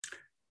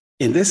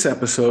In this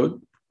episode,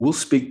 we'll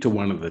speak to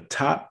one of the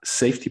top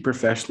safety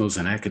professionals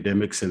and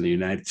academics in the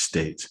United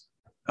States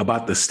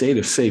about the state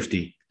of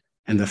safety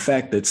and the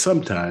fact that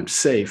sometimes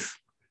safe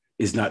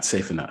is not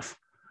safe enough.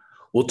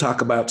 We'll talk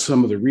about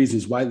some of the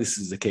reasons why this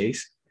is the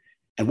case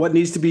and what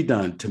needs to be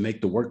done to make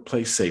the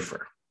workplace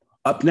safer.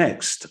 Up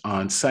next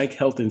on Psych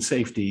Health and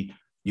Safety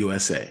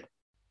USA.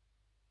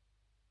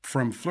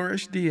 From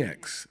Flourish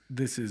DX,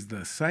 this is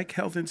the Psych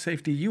Health and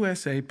Safety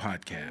USA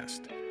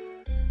podcast.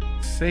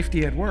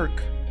 Safety at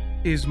work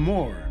is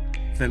more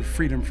than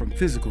freedom from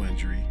physical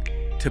injury.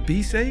 To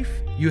be safe,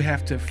 you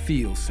have to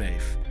feel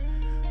safe.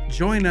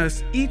 Join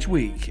us each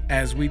week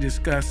as we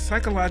discuss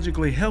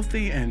psychologically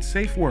healthy and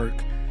safe work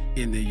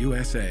in the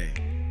USA.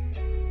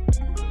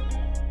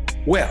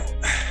 Well,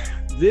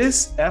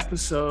 this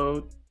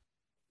episode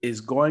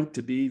is going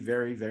to be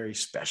very, very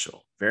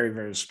special. Very,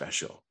 very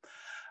special.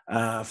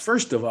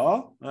 First of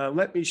all,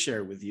 let me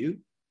share with you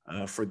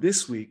for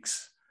this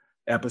week's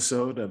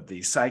episode of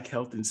the Psych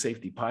Health and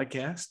Safety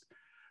podcast.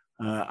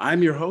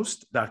 I'm your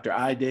host, Dr.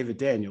 I. David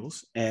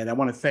Daniels, and I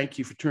want to thank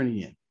you for tuning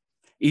in.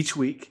 Each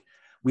week,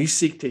 we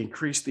seek to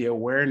increase the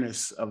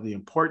awareness of the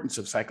importance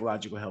of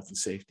psychological health and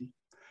safety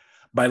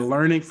by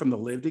learning from the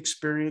lived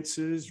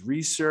experiences,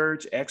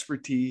 research,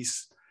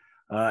 expertise,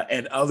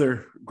 and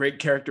other great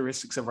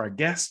characteristics of our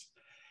guests,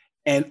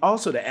 and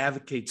also to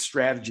advocate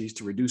strategies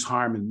to reduce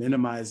harm and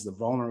minimize the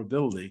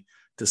vulnerability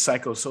to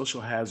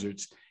psychosocial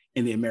hazards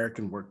in the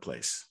American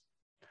workplace.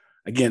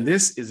 Again,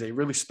 this is a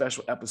really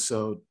special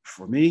episode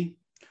for me.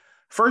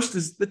 First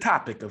is the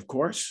topic, of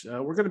course.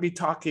 We're going to be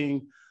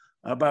talking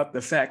about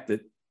the fact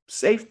that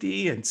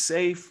safety and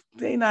safe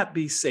may not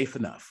be safe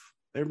enough.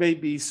 There may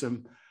be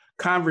some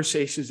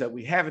conversations that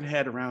we haven't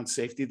had around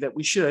safety that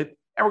we should,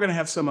 and we're going to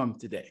have some of them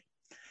today.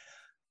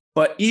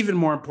 But even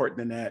more important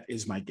than that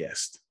is my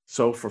guest.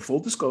 So for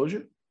full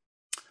disclosure,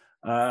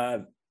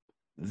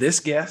 this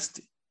guest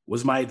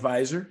was my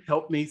advisor,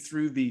 helped me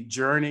through the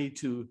journey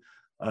to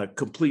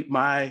complete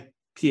my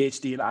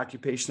PhD in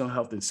occupational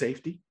health and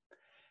safety.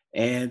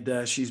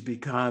 And she's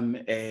become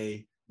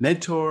a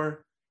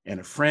mentor and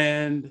a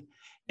friend.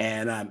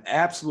 And I'm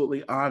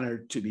absolutely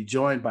honored to be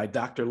joined by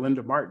Dr.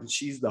 Linda Martin.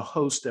 She's the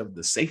host of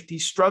The Safety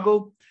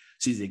Struggle.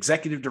 She's the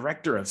executive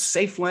director of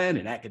Safeland,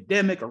 an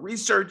academic, a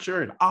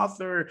researcher, an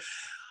author,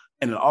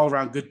 and an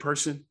all-around good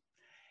person.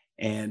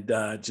 And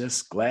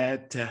just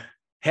glad to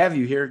have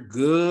you here.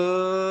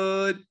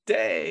 Good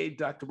day,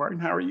 Dr. Martin.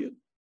 How are you?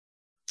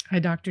 Hi,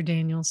 Dr.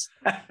 Daniels.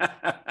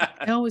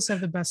 I always have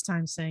the best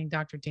time saying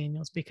Dr.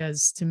 Daniels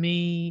because to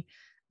me,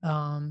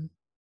 I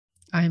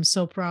am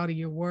so proud of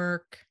your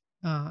work.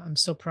 I'm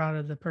so proud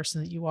of the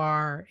person that you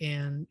are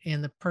and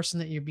the person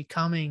that you're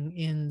becoming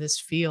in this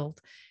field.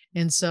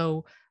 And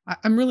so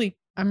I'm really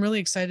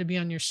excited to be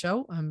on your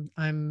show.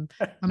 I'm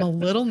a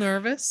little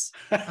nervous.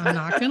 I'm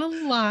not going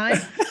to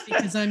lie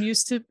because I'm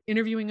used to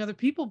interviewing other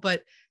people,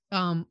 but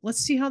let's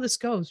see how this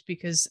goes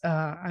because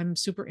I'm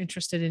super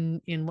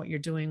interested in what you're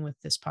doing with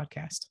this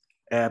podcast.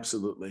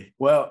 Absolutely.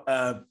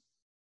 Well,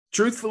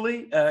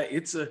 truthfully,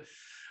 it's a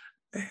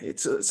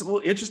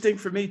little interesting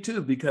for me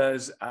too,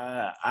 because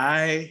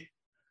I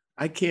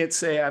can't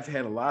say I've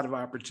had a lot of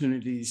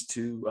opportunities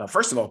to,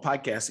 first of all,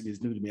 podcasting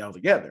is new to me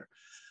altogether,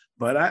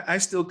 but I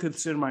still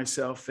consider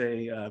myself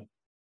an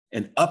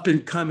up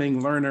and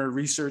coming learner,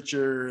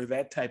 researcher,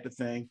 that type of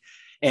thing.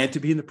 And to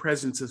be in the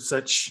presence of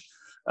such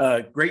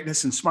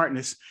greatness and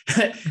smartness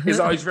is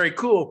always very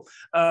cool.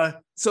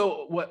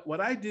 So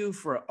what I do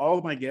for all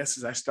of my guests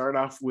is I start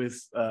off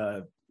with,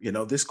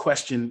 this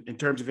question in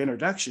terms of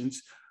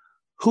introductions.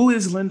 Who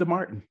is Linda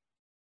Martin?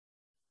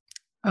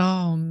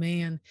 Oh,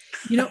 man.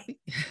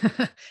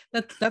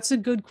 That's a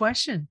good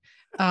question.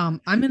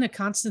 I'm in a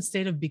constant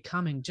state of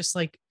becoming, just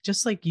like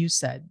you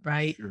said,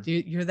 right? Sure.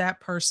 You're that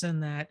person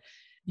that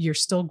you're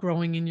still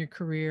growing in your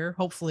career,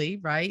 hopefully,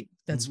 right?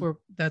 That's where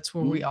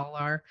we all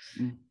are.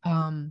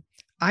 Mm-hmm.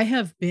 I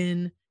have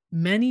been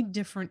many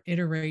different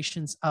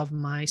iterations of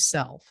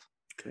myself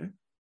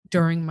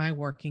during my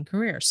working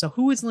career. So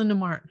who is Linda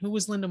Martin? Who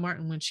was Linda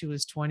Martin when she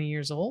was 20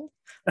 years old?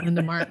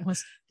 Linda Martin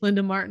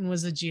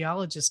was a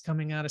geologist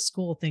coming out of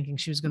school thinking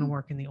she was going to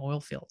work in the oil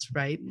fields,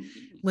 right?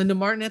 Linda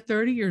Martin at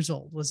 30 years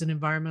old was an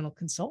environmental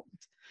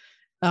consultant.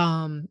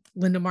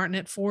 Linda Martin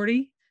at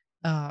 40,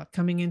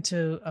 coming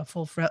into a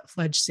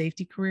full-fledged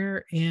safety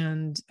career,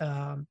 and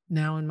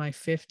now in my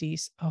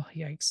 50s. Oh,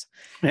 yikes.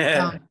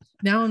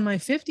 Now in my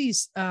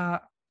 50s,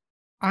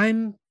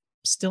 I'm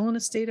still in a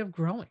state of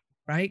growing,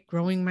 right?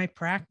 Growing my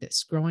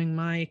practice, growing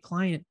my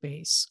client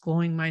base,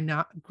 growing my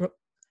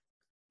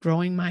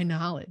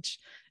knowledge.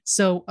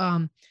 So,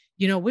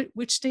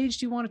 which stage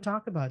do you want to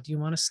talk about? Do you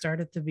want to start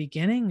at the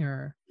beginning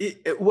or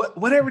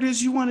whatever it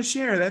is you want to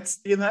share? That's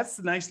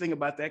the nice thing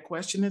about that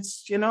question.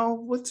 It's,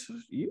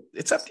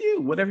 it's up to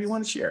you, whatever you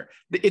want to share.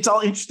 It's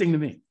all interesting to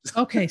me.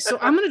 Okay. So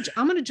I'm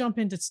going to jump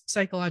into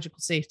psychological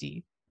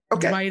safety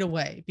right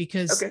away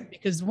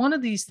because one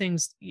of these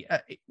things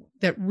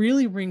that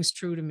really rings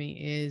true to me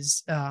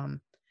is,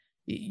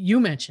 you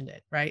mentioned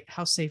it, right?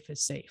 How safe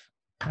is safe,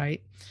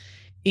 right?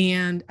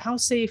 And how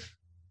safe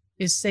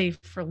is safe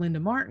for Linda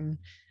Martin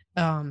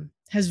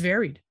has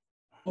varied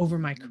over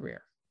my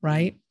career,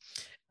 right?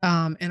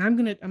 And I'm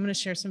gonna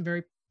share some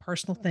very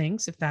personal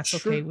things, if that's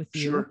okay with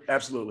you. Sure,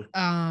 absolutely.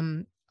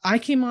 I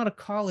came out of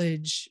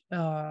college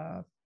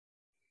a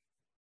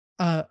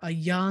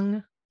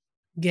young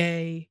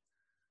gay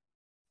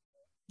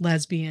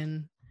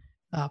lesbian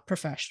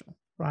professional,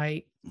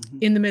 right?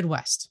 In the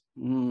Midwest.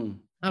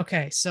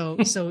 Okay, so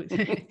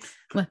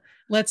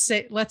let's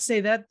say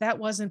that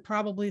wasn't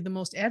probably the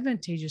most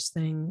advantageous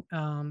thing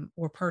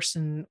or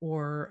person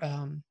or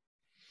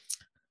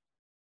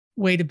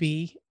way to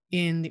be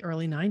in the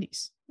early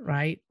 90s,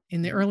 right?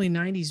 In the early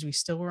 90s, we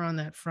still were on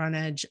that front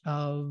edge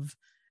of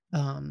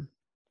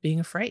being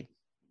afraid,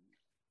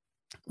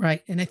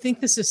 right? And I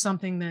think this is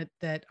something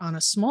that on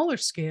a smaller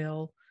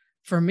scale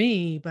for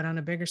me, but on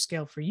a bigger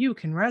scale for you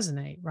can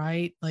resonate,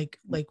 right? Like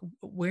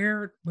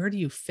where do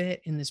you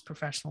fit in this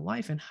professional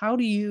life, and how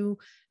do you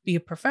be a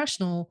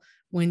professional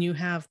when you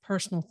have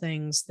personal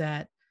things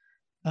that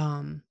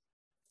are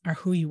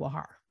who you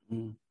are,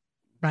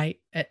 right?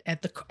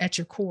 At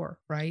your core,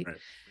 right?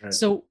 Right.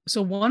 So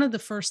one of the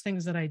first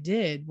things that I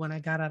did when I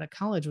got out of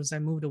college was I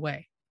moved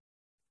away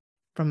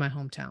from my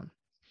hometown.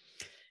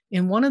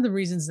 And one of the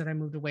reasons that I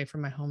moved away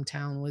from my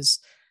hometown was,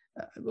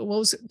 it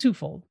was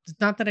twofold. It's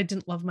not that I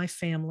didn't love my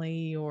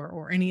family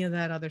or any of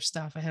that other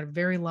stuff. I had a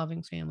very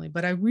loving family,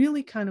 but I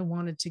really kind of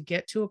wanted to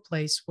get to a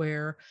place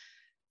where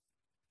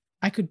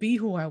I could be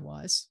who I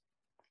was.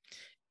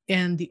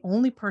 And the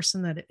only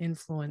person that it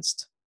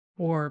influenced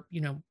or,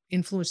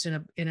 influenced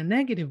in a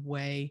negative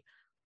way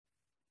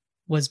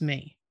was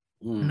me.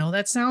 I know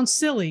that sounds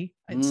silly.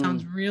 It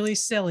sounds really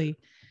silly,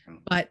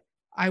 but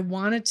I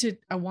wanted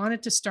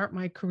to start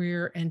my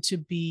career and to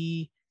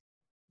be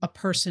a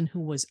person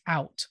who was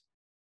out.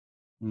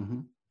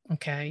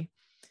 Okay.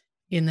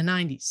 In the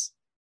 90s,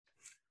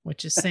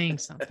 which is saying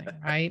something,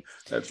 right?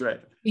 That's right.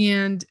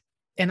 And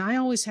I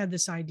always had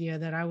this idea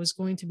that I was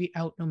going to be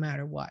out no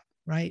matter what,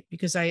 right?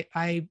 Because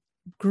I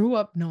grew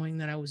up knowing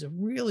that I was a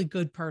really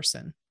good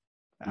person.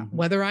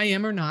 Whether I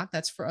am or not,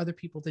 that's for other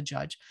people to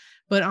judge.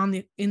 But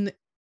in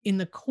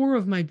the core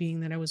of my being,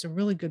 that I was a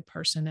really good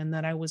person and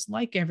that I was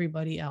like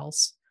everybody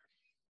else,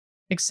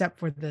 except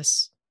for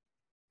this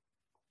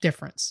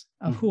difference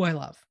of who I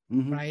love,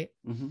 right?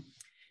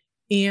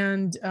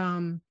 And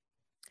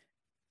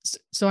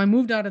so I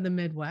moved out of the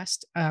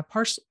Midwest,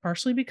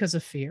 partially because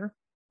of fear,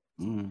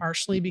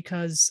 partially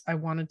because I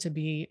wanted to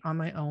be on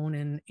my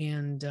own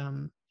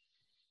and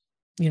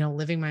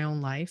living my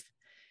own life.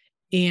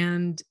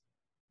 And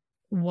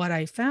what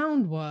I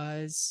found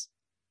was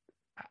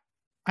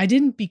I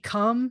didn't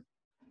become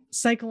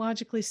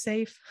psychologically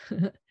safe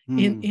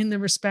in the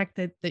respect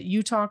that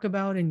you talk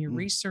about in your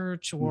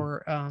research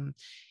or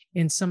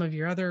in some of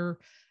your other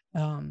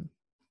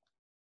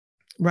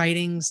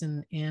writings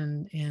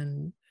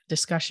and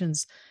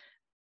discussions.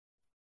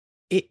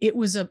 It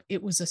was a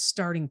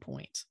starting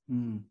point.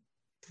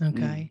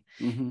 Okay.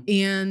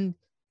 And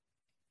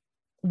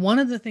one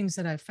of the things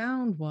that I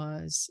found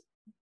was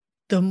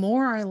the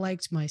more I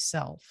liked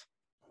myself,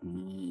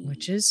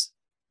 which is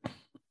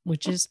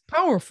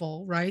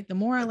powerful, right? The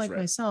more I liked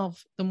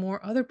myself, the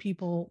more other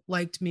people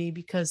liked me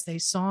because they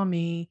saw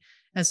me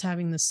as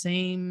having the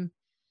same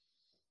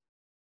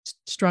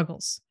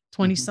struggles.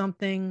 20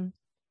 something,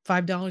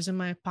 $5 in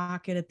my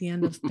pocket at the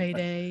end of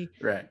payday.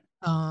 Right.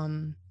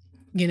 I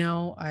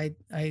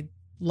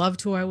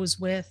loved who I was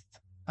with.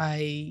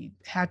 I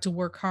had to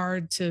work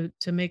hard to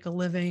make a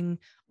living,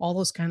 all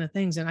those kind of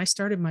things. And I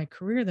started my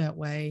career that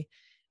way.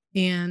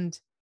 And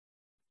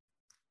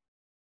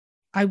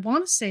I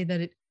want to say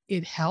that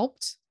it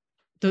helped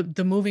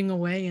the moving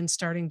away and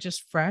starting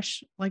just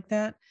fresh like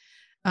that.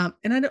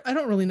 And I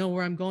don't really know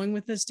where I'm going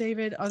with this,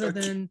 David, other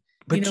than,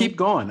 but keep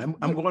going.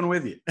 I'm going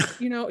with you.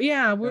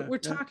 We're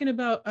talking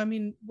about,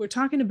 we're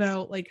talking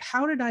about like,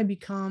 how did I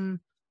become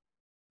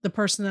the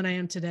person that I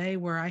am today,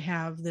 where I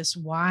have this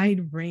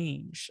wide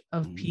range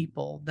of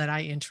people that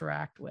I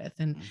interact with.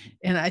 And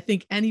I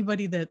think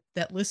anybody that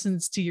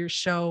listens to your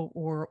show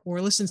or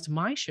listens to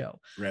my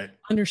show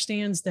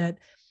understands that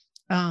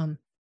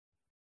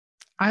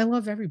I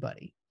love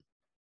everybody,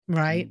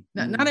 right?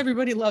 Not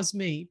everybody loves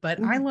me, but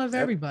I love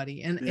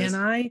everybody. And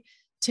I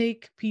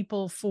take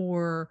people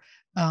for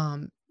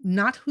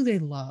not who they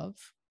love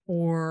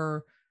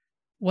or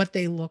what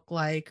they look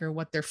like or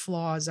what their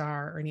flaws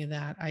are or any of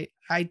that.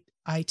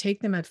 I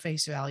take them at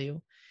face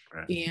value.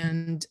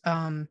 And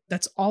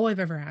that's all I've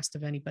ever asked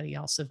of anybody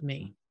else of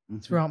me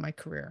throughout my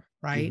career,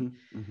 right?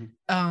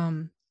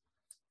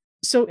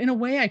 So in a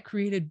way, I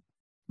created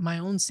my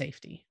own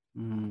safety,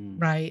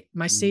 right?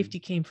 My safety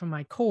came from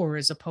my core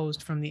as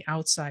opposed from the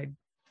outside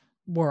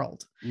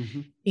world.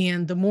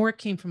 And the more it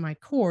came from my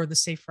core, the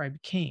safer I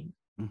became.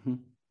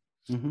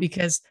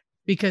 Because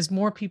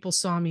more people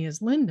saw me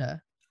as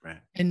Linda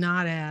and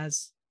not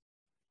as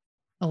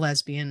a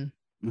lesbian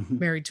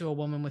married to a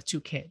woman with 2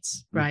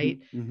 kids,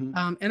 right?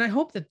 And I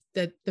hope that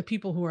the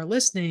people who are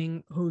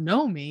listening who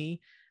know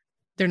me,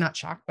 they're not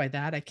shocked by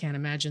that. I can't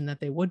imagine that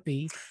they would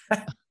be,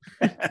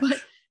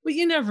 but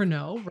you never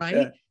know,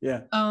 right?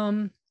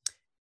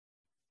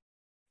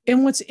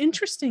 And what's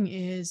interesting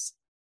is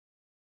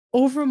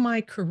over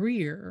my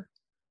career,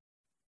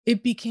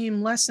 it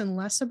became less and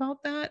less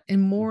about that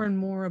and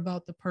more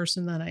about the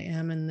person that I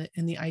am and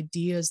the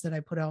ideas that I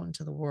put out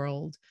into the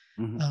world,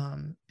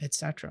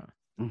 etc.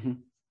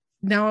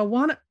 Now I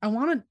want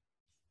to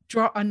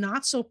draw a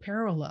not so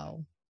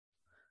parallel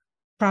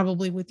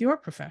probably with your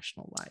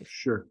professional life.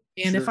 Sure.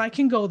 And if I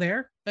can go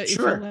there, if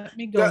you'll let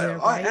me go there,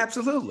 right?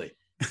 Absolutely.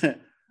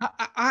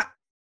 I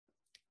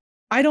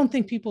don't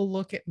think people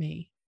look at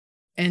me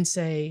and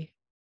say,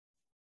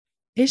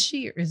 is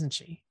she or isn't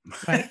she?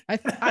 Right.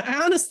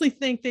 I honestly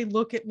think they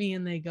look at me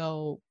and they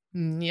go,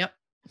 yep.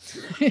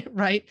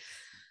 Right.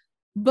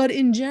 But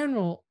in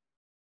general,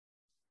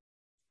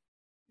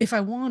 if I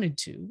wanted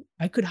to,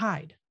 I could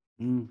hide.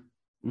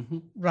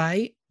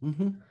 Right.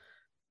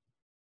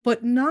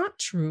 But not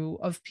true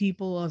of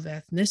people of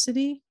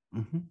ethnicity,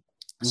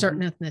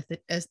 certain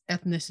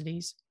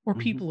ethnicities, or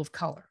people of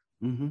color.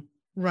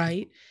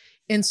 Right.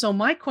 And so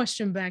my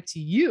question back to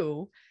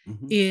you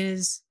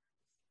is,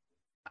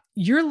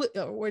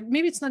 or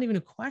maybe it's not even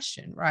a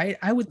question, right?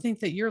 I would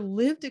think that your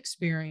lived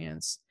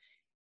experience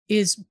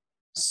is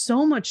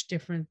so much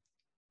different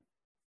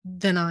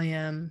than I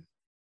am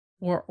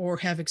or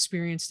have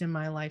experienced in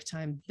my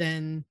lifetime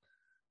than,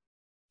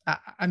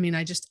 I mean,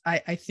 I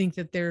think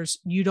that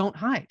you don't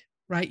hide,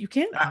 right? You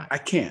can't hide. I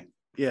can't.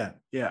 Yeah.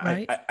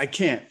 Right? I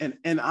can't.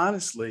 And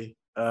honestly,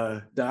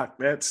 Doc,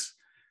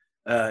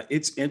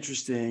 it's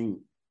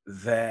interesting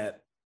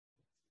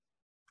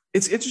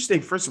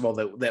first of all,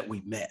 that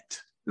we met.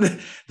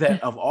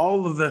 That of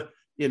all of the,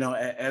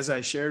 as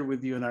I shared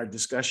with you in our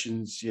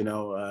discussions,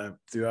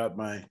 throughout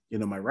my,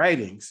 my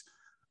writings,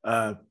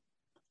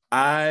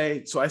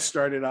 I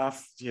started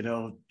off,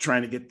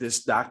 trying to get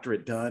this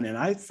doctorate done. And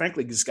I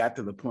frankly just got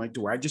to the point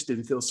to where I just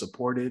didn't feel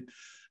supported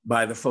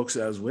by the folks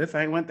that I was with.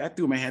 I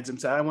threw my hands up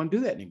and said, I don't want to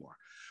do that anymore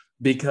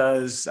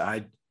because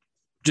I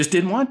just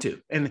didn't want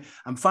to. And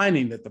I'm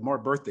finding that the more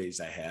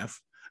birthdays I have,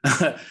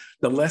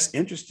 the less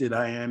interested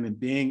I am in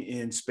being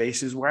in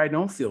spaces where I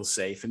don't feel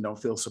safe and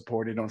don't feel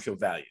supported, don't feel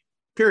valued,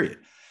 period.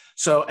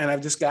 So, and I've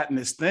just gotten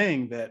this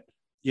thing that,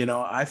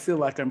 I feel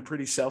like I'm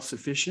pretty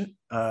self-sufficient.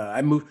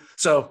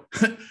 So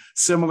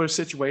similar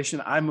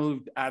situation, I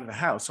moved out of the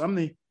house. So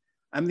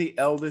I'm the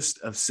eldest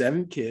of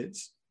 7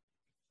 kids.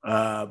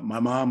 My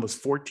mom was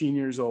 14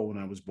 years old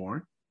when I was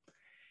born.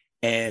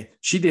 And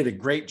she did a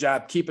great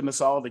job keeping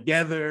us all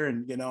together.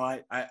 And,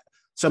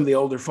 some of the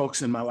older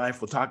folks in my life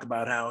will talk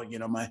about how,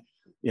 my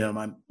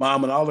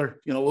mom and all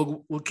her,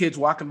 little kids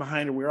walking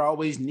behind her, we were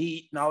always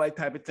neat and all that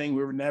type of thing.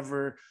 We were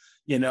never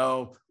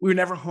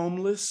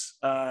homeless.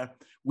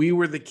 We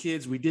were the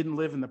kids. We didn't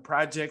live in the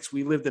projects.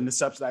 We lived in the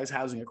subsidized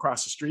housing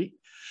across the street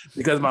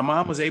because my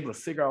mom was able to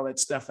figure all that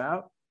stuff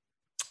out.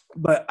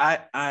 But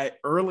I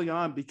early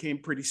on became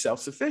pretty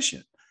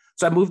self-sufficient.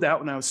 So I moved out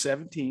when I was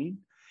 17.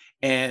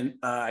 And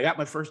I got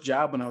my first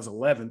job when I was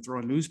 11,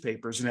 throwing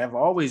newspapers, and I've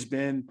always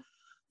been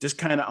just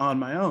kind of on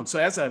my own. So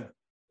as I've,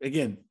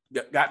 again,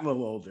 gotten a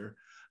little older,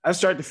 I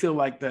started to feel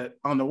like that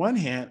on the one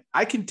hand,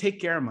 I can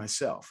take care of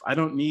myself. I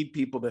don't need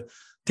people to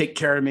take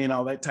care of me and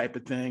all that type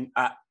of thing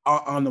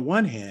on the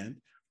one hand,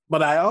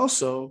 but I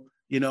also,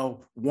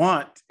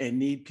 want and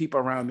need people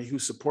around me who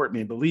support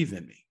me and believe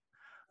in me.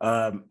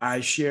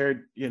 I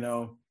shared,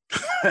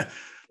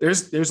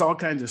 there's all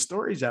kinds of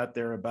stories out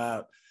there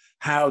about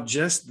how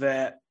just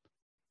that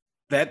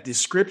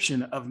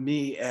description of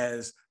me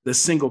as the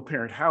single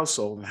parent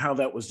household and how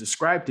that was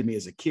described to me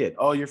as a kid.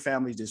 Oh, your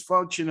family's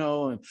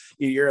dysfunctional and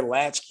you're a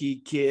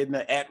latchkey kid and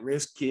an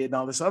at-risk kid and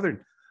all this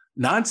other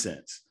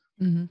nonsense.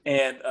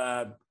 And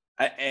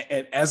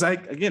as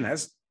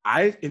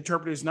I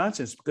interpret it as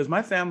nonsense because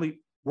my family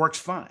works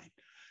fine.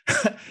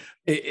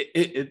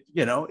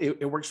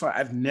 It works fine.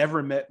 I've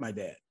never met my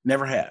dad,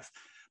 never have.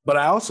 But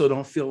I also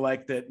don't feel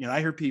like that, I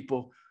hear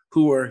people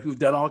who've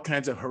done all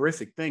kinds of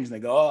horrific things. And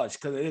they go, oh, it's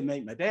because I didn't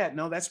make my dad.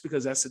 No, that's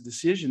because that's a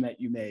decision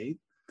that you made.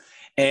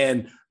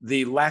 And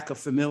the lack of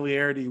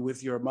familiarity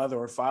with your mother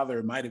or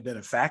father might have been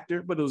a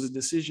factor, but it was a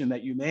decision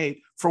that you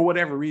made for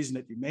whatever reason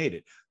that you made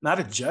it. Not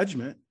a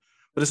judgment,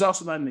 but it's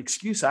also not an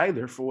excuse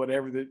either for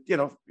whatever that,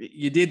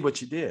 you did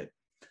what you did.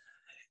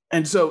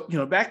 And so,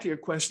 back to your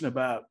question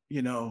about,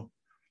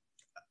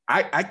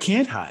 I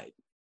can't hide,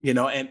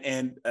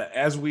 and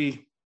as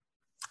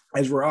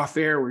we're off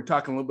air, we're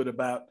talking a little bit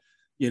about,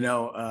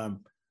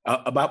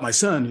 about my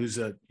son, who's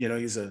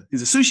he's a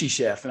sushi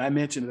chef. And I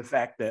mentioned the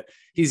fact that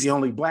he's the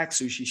only Black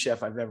sushi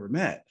chef I've ever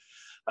met.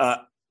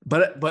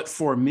 But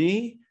for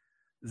me,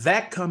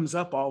 that comes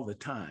up all the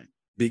time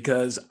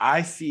because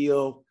I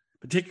feel,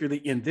 particularly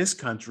in this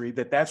country,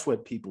 that that's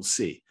what people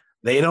see.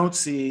 They don't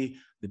see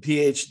the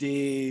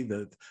PhD,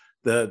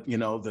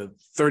 the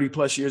 30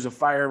 plus years of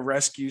fire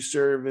rescue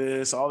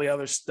service, all the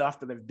other stuff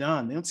that they've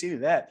done. They don't see any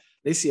of that.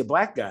 They see a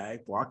Black guy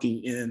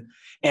walking in,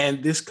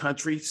 and this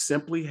country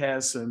simply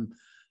has some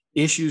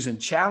issues and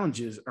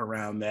challenges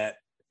around that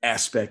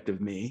aspect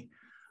of me.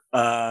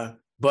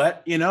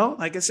 But,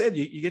 like I said,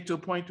 you get to a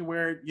point to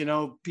where,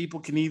 people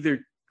can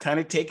either kind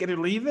of take it or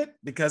leave it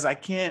because I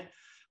can't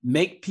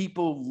make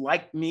people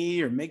like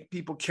me or make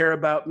people care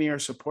about me or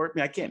support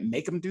me. I can't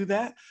make them do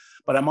that.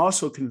 But I'm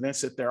also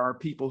convinced that there are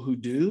people who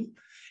do.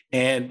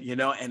 And,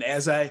 and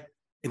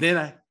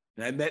then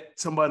I met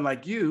someone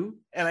like you,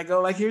 and I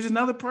go like, here's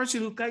another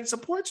person who kind of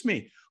supports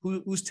me,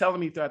 who's telling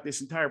me throughout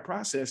this entire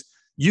process,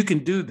 you can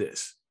do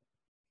this.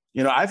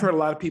 I've heard a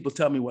lot of people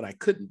tell me what I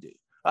couldn't do.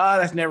 Oh,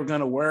 that's never going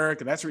to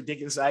work. And that's a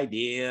ridiculous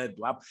idea.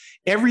 Blah.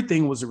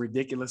 Everything was a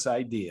ridiculous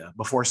idea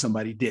before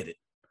somebody did it.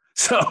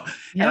 So,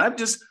 and I'm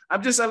just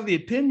of the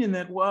opinion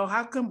that, well,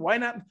 how come, why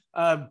not,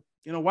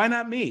 why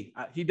not me?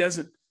 He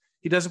doesn't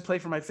play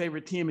for my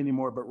favorite team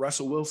anymore, but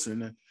Russell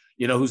Wilson,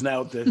 who's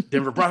now at the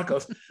Denver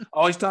Broncos,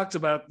 always talks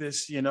about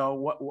this,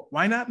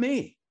 why not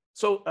me?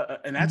 So,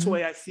 and that's the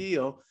way I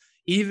feel,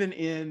 even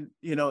in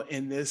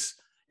this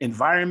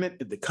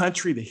environment, the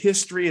country, the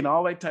history, and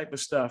all that type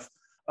of stuff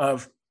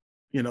of,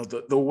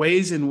 the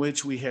ways in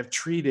which we have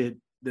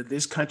treated, that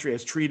this country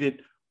has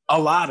treated a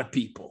lot of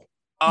people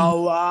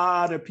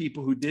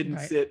who didn't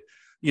fit,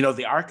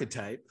 the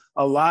archetype.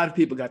 A lot of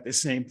people got the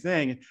same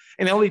thing.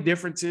 And the only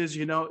difference is,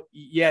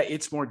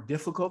 it's more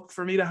difficult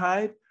for me to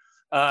hide,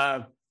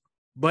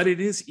 but it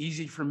is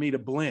easy for me to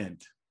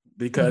blend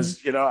because,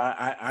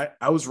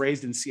 I was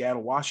raised in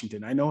Seattle,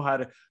 Washington. I know how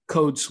to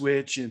code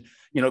switch and,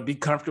 be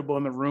comfortable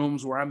in the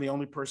rooms where I'm the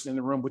only person in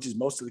the room, which is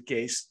most of the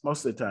case,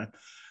 most of the time.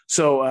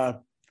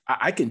 So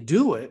I can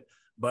do it,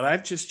 but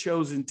I've just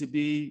chosen to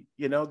be,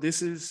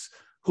 this is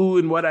who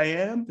and what I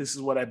am. This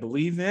is what I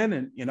believe in.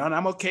 And, and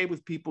I'm okay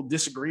with people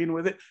disagreeing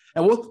with it.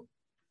 And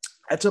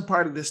that's a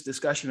part of this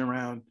discussion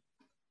around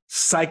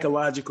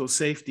psychological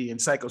safety and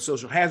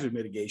psychosocial hazard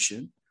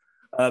mitigation.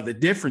 The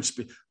difference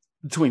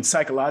between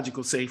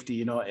psychological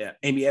safety,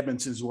 Amy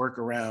Edmondson's work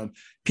around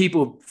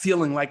people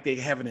feeling like they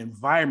have an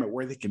environment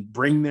where they can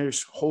bring their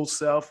whole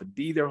self and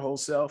be their whole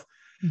self.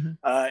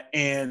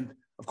 And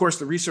of course,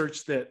 the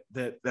research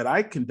that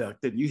I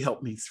conducted, you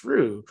helped me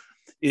through,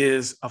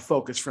 is a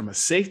focus from a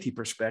safety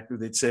perspective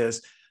that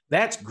says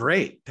that's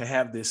great to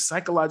have this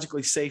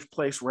psychologically safe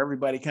place where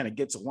everybody kind of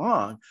gets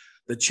along.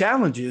 The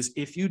challenge is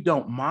if you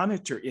don't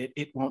monitor it,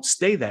 it won't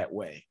stay that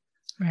way.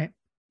 Right.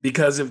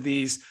 Because of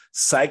these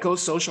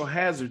psychosocial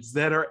hazards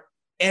that are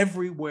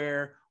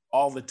everywhere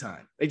all the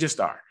time. They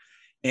just are.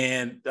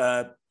 And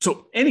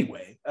so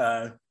anyway.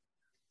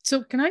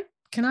 So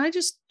can I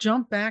just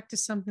jump back to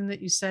something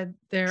that you said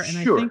there?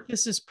 And sure. I think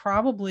this is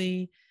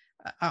probably,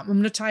 I'm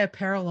going to tie a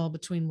parallel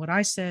between what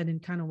I said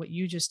and kind of what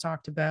you just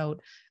talked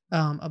about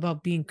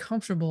being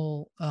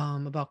comfortable,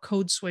 about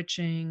code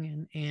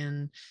switching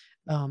and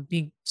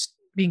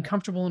being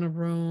comfortable in a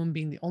room,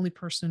 being the only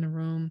person in a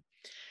room.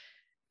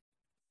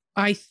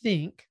 I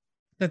think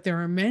that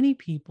there are many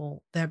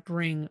people that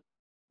bring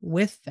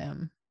with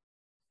them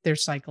their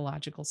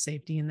psychological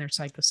safety and their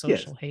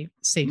psychosocial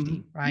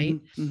safety,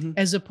 right?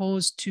 As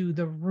opposed to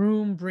the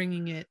room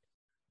bringing it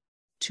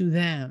to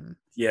them.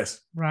 Yes.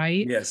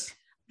 Right? Yes.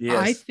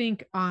 I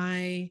think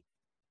I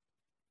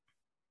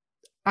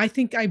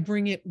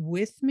bring it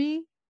with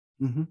me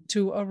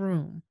to a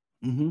room.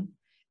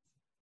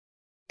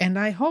 And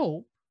I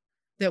hope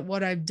that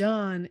what I've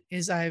done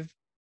is I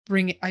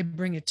bring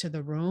it to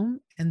the room,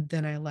 and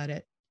then I let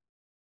it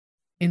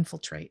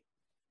infiltrate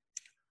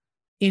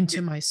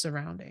into my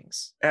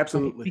surroundings.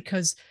 Absolutely.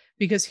 Right?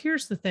 Because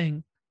here's the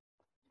thing.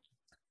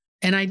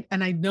 And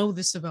I know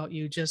this about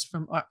you just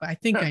from, I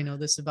think I know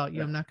this about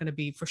you. I'm not going to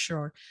be for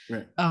sure.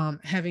 Right.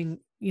 Having,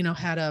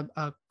 had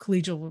a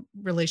collegial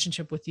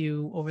relationship with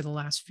you over the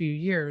last few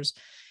years,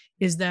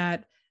 is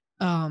that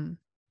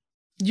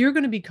you're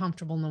going to be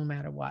comfortable no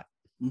matter what.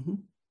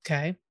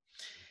 Okay.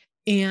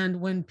 And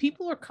when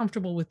people are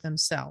comfortable with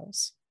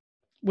themselves,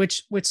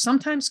 which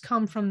sometimes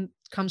comes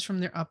from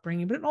their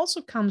upbringing, but it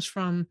also comes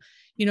from,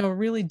 a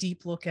really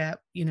deep look at,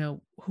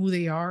 who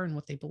they are and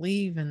what they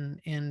believe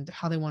and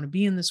how they want to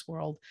be in this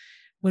world.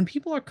 When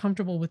people are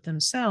comfortable with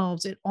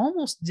themselves, it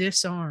almost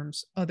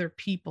disarms other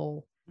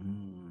people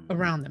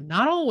around them.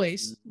 Not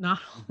always, not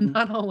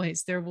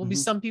always. There will be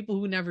some people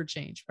who never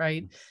change,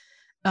 right?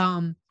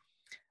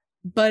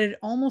 But it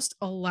almost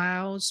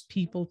allows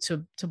people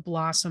to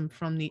blossom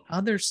from the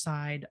other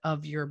side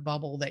of your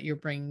bubble that you're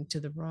bringing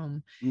to the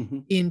room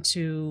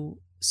into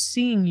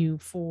seeing you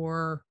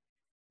for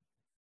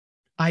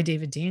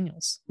David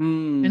Daniels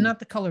and not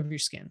the color of your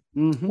skin,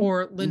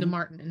 or Linda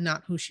Martin and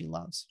not who she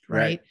loves.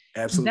 Right.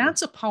 Absolutely.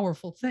 That's a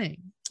powerful thing.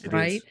 It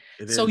right.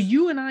 Is. So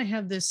you and I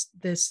have this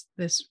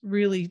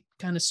really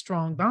kind of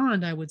strong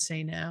bond, I would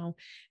say now.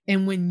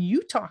 And when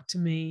you talk to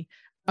me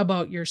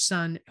about your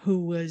son,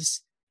 who is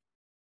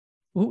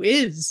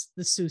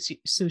the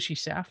sushi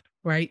chef,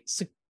 right?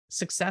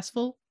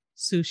 Successful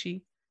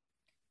sushi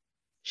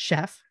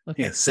chef.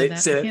 Okay. Yeah, say I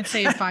can't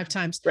say it 5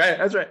 times. Right.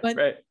 That's right. But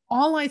right.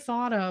 all I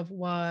thought of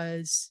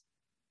was,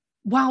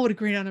 wow, what a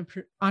great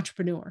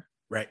entrepreneur.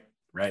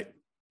 Right.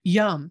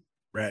 Yum.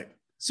 Right.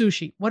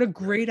 Sushi. What a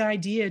great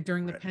idea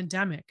during the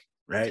pandemic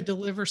to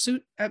deliver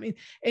suit. I mean,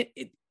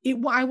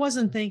 I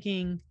wasn't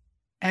thinking,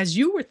 as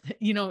you were,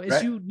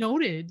 you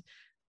noted,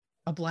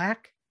 a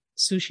Black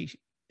sushi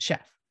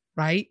chef.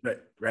 Right.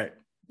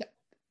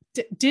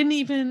 didn't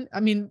even, I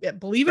mean,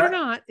 believe it or Right.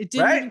 not, it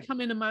didn't Right. even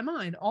come into my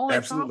mind. All I thought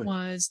Absolutely.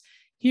 was,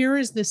 here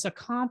is this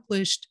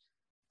accomplished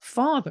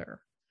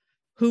father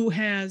who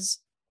has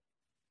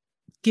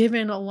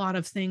given a lot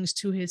of things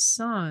to his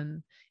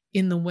son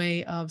in the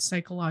way of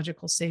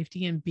psychological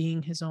safety and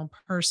being his own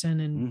person,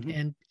 and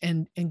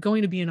Mm-hmm. and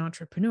going to be an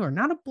entrepreneur,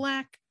 not a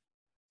black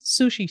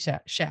sushi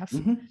chef,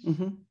 Mm-hmm.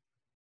 Mm-hmm.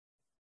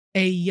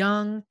 a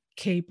young,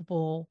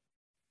 capable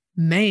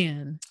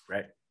man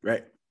Right.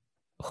 Right.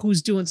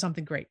 who's doing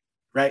something great.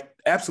 Right.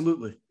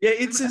 Absolutely. Yeah.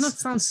 It's I know it just,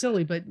 sounds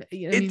silly, but I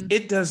mean,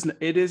 it doesn't,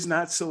 it is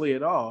not silly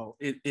at all.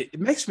 It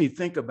makes me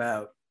think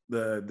about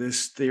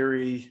this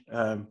theory,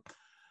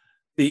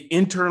 the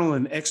internal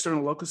and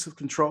external locus of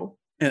control.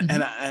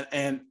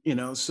 And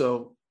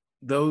so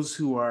those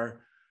who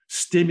are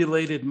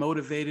stimulated,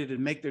 motivated,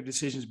 and make their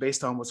decisions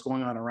based on what's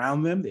going on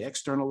around them, the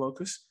external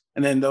locus,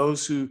 and then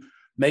those who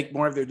make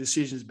more of their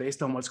decisions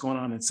based on what's going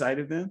on inside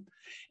of them.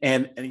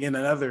 And again,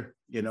 another,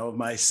 of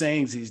my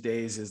sayings these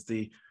days is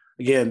the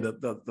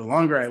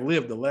longer I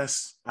live, the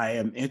less I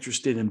am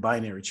interested in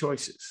binary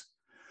choices.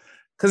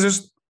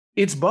 Because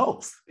it's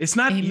both. It's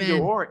not either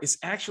amen. or, it's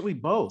actually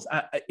both.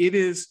 It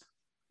is,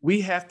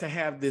 we have to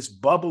have this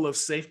bubble of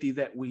safety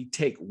that we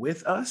take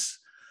with us.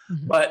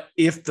 Mm-hmm. But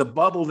if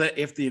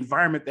the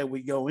environment that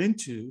we go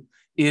into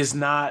is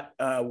not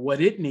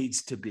what it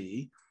needs to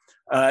be,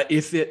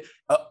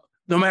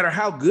 no matter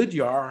how good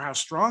you are or how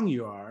strong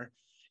you are,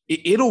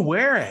 it'll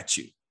wear at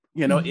you.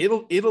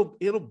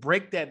 It'll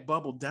break that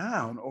bubble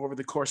down over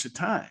the course of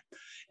time.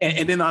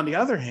 And then on the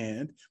other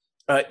hand,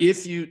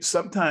 if you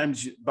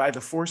sometimes, by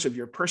the force of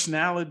your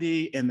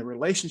personality and the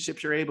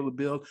relationships you're able to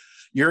build,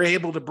 you're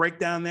able to break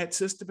down that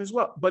system as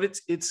well. But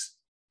it's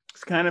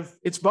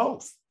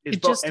both.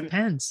 It just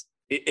depends.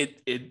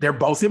 They're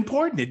both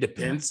important. It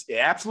depends. Yeah. It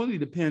absolutely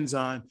depends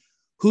on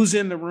who's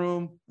in the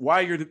room,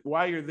 why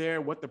you're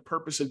there, what the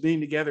purpose of being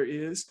together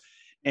is.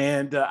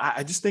 And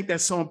I just think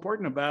that's so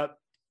important about,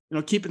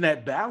 keeping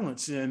that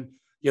balance. And,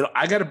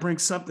 I got to bring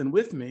something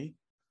with me,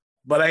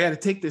 but I got to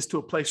take this to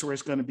a place where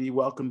it's going to be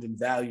welcomed and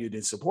valued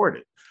and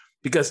supported,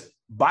 because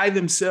by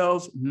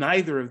themselves,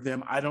 neither of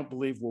them, I don't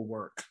believe, will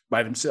work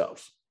by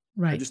themselves.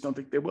 Right. I just don't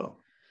think they will.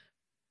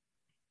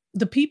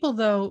 The people,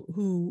 though,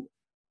 who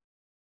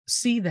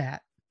see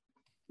that,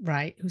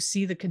 right, who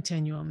see the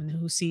continuum and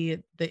who see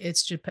it,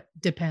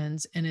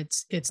 depends, and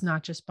it's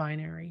not just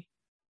binary.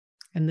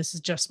 And this is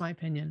just my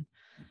opinion.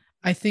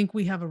 I think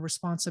we have a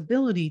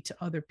responsibility to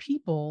other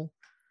people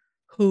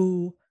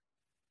who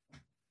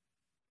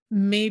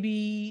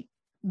maybe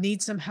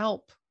need some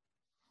help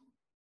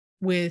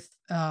with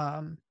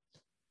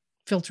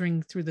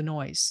filtering through the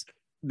noise.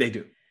 They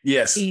do.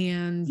 Yes.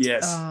 And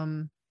yes.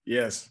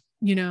 Yes.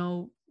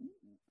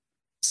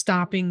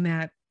 Stopping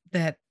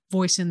that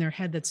voice in their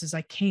head that says,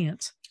 I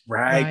can't.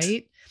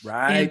 Right.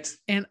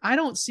 And I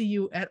don't see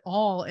you at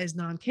all as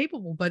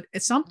non-capable, but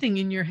it's something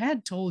in your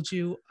head told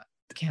you,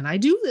 can I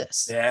do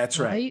this? That's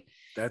right.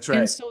 That's right.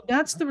 And so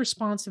that's the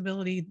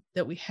responsibility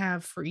that we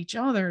have for each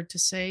other to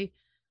say,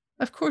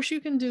 of course you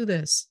can do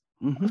this.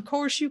 Mm-hmm. Of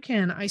course you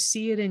can. I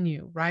see it in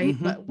you. Right.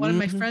 Mm-hmm. But one of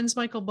my friends,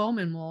 Michael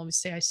Bowman, will always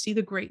say, I see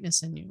the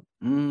greatness in you.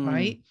 Mm-hmm.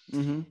 Right.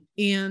 Mm-hmm.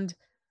 And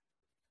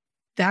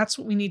that's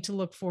what we need to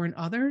look for in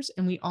others.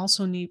 And we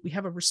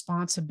have a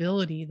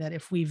responsibility that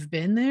if we've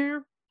been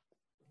there,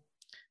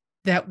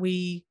 that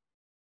we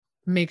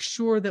make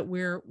sure that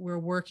we're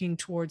working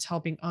towards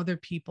helping other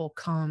people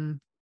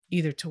come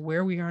either to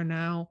where we are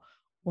now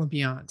or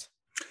beyond.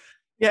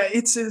 Yeah,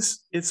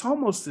 it's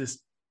almost this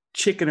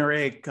chicken or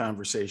egg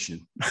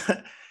conversation.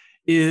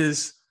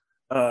 Is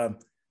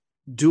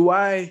do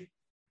I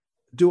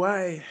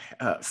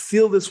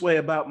feel this way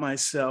about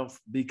myself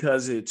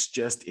because it's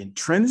just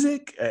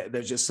intrinsic?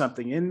 There's just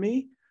something in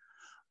me.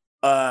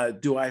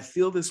 Do I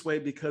feel this way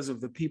because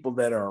of the people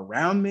that are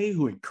around me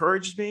who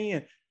encouraged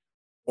me?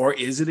 Or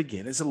is it,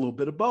 again, it's a little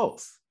bit of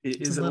both?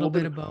 It's a little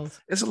bit of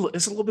both. It's a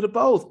little bit of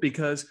both,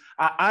 because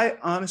I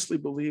honestly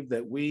believe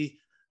that we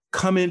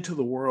come into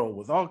the world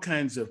with all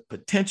kinds of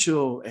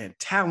potential and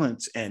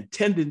talents and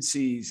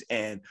tendencies.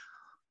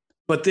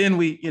 But then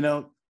we,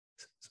 good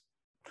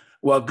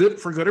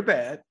or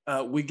bad,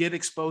 we get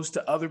exposed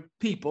to other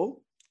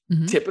people,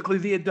 mm-hmm. typically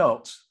the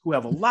adults, who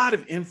have a lot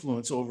of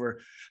influence over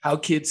how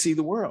kids see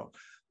the world.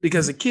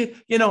 Because a kid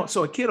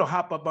will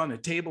hop up on the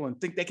table and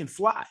think they can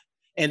fly.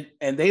 And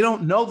they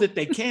don't know that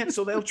they can't,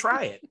 so they'll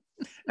try it.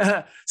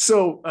 But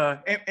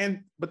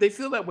they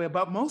feel that way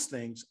about most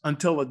things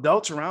until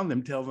adults around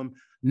them tell them,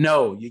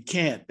 no, you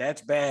can't.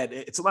 That's bad.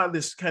 It's a lot of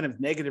this kind of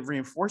negative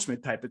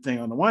reinforcement type of thing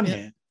on the one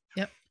hand.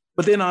 Yep.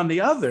 But then on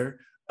the other,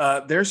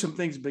 there's some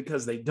things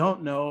because they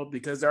don't know,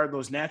 because there are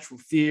those natural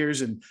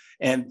fears, and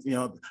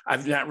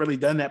I've not really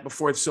done that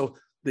before. So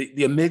the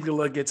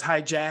amygdala gets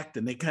hijacked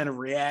and they kind of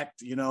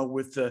react,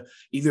 with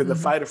either the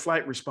mm-hmm. fight or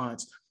flight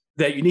response.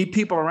 That you need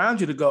people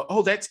around you to go,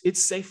 oh,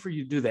 it's safe for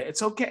you to do that.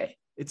 It's okay.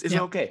 It's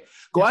yep. okay.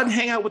 Go out and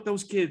hang out with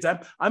those kids.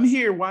 I'm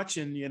here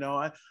watching,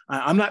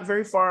 I'm not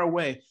very far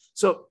away.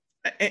 So,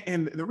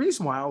 and the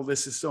reason why all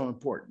this is so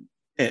important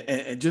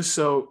and just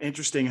so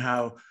interesting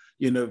how,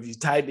 if you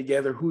tied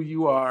together who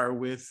you are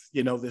with,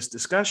 this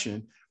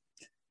discussion,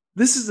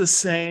 this is the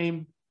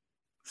same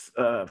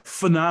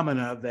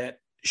phenomena that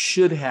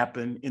should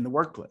happen in the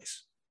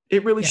workplace.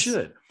 It really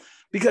should.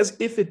 Because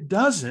if it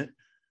doesn't,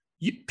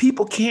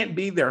 people can't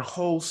be their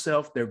whole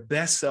self, their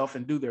best self,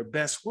 and do their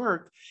best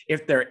work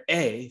if they're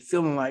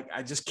feeling like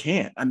I just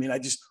can't. I mean,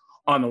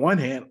 on the one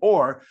hand,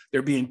 or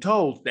they're being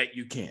told that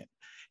you can't.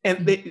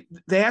 And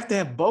they have to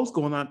have both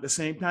going on at the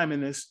same time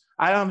in this.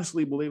 I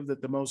honestly believe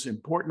that the most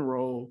important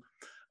role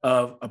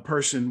of a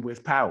person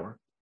with power,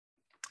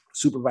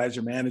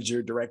 supervisor,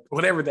 manager, director,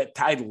 whatever that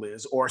title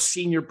is, or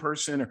senior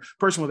person or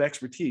person with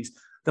expertise,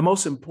 the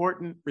most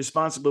important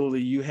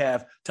responsibility you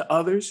have to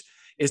others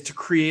is to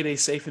create a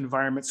safe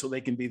environment so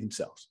they can be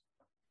themselves.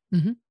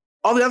 Mm-hmm.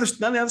 None of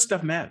the other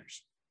stuff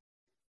matters.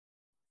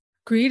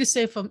 Create a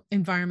safe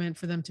environment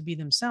for them to be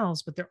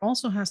themselves, but there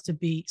also has to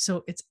be,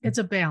 so it's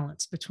a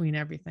balance between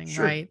everything,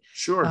 right?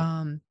 Sure.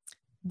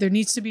 There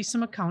needs to be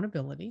some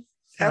accountability.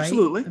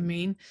 Absolutely. Right? I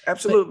mean,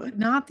 absolutely. But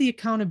not the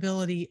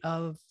accountability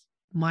of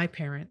my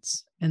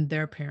parents and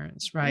their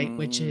parents, right?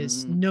 Which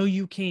is, no,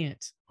 you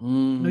can't.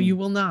 No, you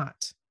will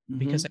not,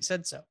 because I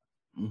said so.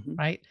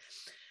 Right.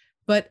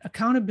 But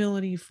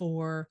accountability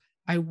for,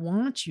 I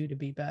want you to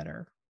be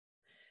better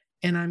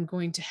and I'm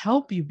going to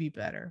help you be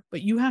better,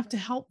 but you have to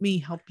help me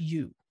help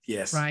you.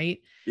 Yes. Right.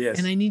 Yes.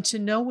 And I need to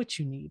know what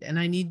you need, and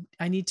I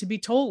need to be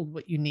told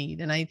what you need.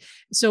 And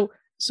so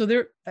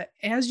there,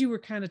 as you were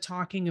kind of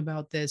talking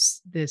about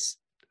this,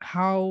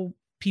 how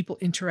people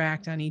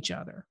interact on each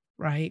other.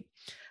 Right.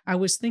 I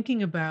was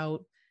thinking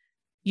about,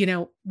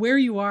 where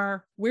you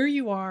are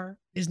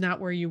is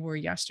not where you were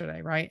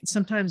yesterday. Right. And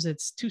sometimes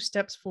it's 2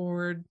 steps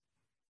forward,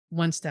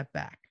 1 step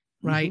back.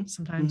 Right.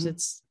 Sometimes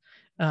it's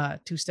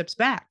 2 steps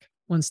back,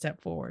 1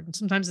 step forward. And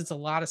sometimes it's a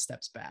lot of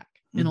steps back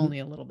and only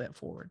a little bit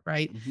forward.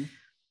 Right.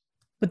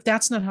 But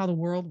that's not how the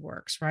world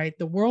works. Right.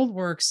 The world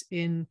works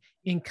in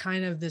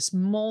kind of this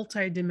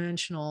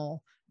multidimensional,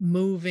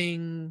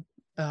 moving,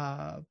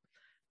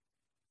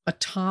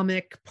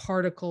 atomic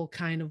particle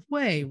kind of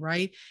way.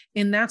 Right.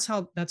 And that's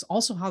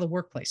also how the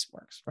workplace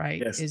works.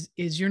 Right. Yes.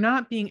 Is you're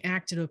not being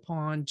acted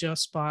upon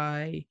just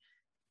by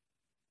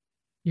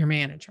your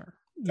manager.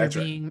 You're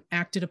being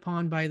acted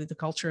upon by the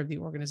culture of the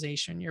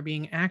organization. You're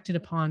being acted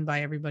upon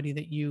by everybody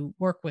that you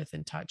work with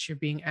and touch. You're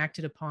being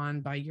acted upon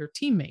by your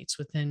teammates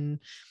within,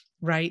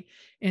 right?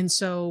 And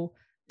so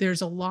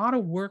there's a lot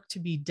of work to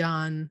be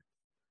done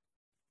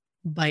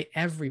by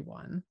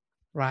everyone,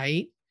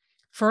 right?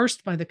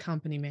 First by the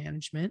company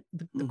management,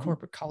 the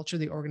corporate culture,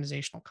 the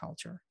organizational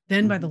culture,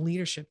 then by the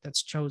leadership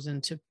that's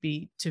chosen to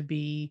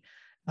be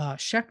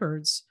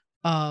shepherds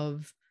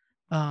of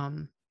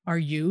our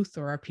youth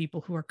or our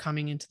people who are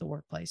coming into the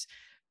workplace.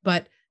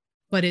 But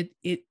it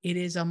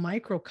is a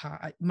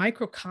microcosm,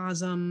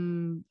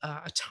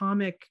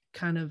 atomic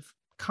kind of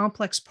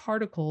complex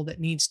particle that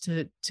needs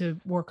to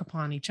work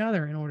upon each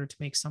other in order to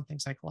make something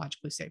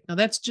psychologically safe. Now,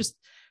 that's just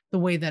the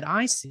way that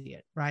I see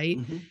it, right?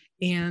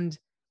 And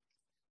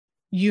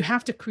you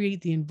have to create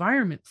the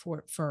environment for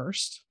it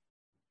first,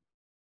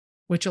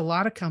 which a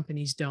lot of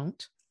companies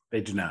don't.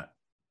 They do not.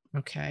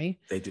 Okay.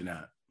 They do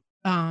not.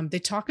 They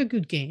talk a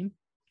good game.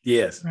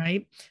 Yes.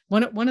 Right.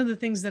 One of the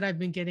things that I've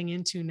been getting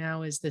into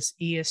now is this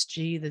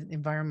ESG, the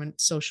environment,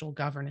 social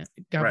government,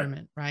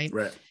 right?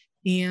 Right.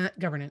 And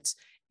governance.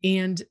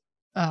 And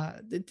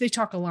they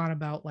talk a lot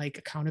about like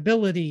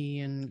accountability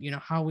and,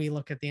 how we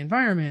look at the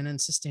environment and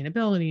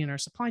sustainability in our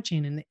supply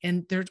chain.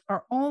 And there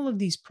are all of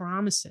these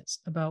promises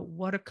about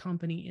what a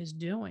company is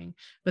doing,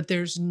 but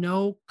there's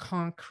no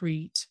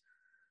concrete,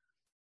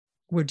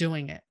 we're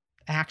doing it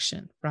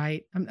action,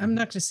 right? I'm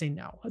not going to say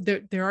no.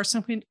 There are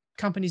some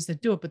companies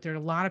that do it, but there are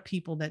a lot of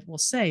people that will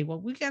say, well,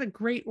 we got a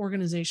great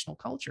organizational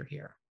culture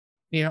here,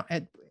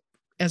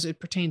 as it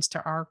pertains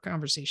to our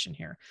conversation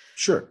here.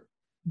 Sure.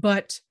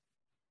 But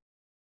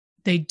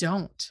they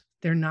don't.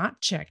 They're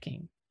not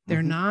checking.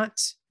 They're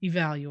not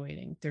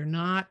evaluating. They're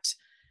not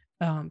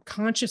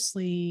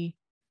consciously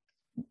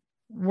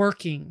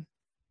working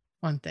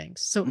on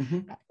things. So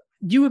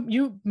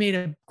you made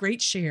a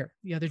great share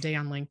the other day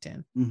on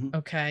LinkedIn.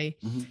 Okay.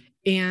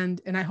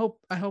 And I hope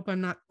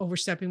I'm not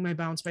overstepping my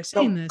bounds by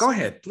saying this. Go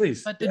ahead,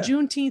 please. But the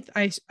Juneteenth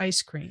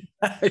ice cream.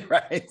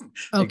 Right.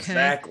 Okay.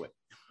 Exactly.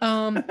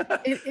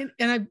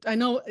 And I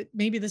know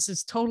maybe this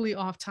is totally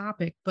off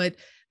topic, but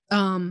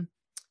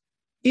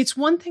it's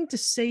one thing to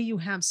say you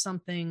have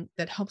something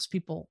that helps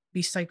people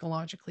be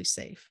psychologically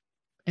safe,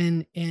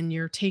 and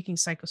you're taking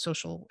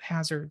psychosocial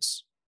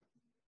hazards,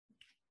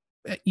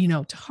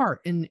 to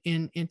heart, and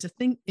to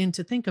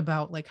think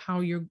about like how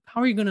are you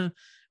going to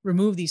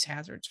remove these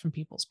hazards from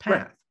people's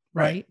path,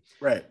 right?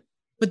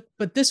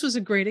 But this was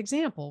a great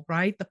example,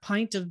 right? The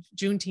pint of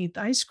Juneteenth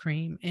ice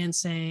cream and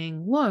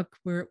saying, look,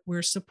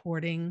 we're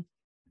supporting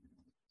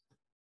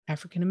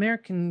African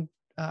American,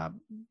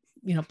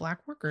 Black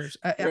workers.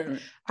 I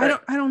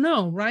don't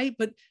know, right?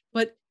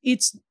 But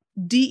it's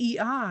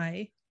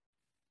DEI,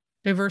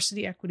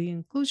 diversity, equity,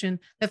 inclusion,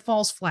 that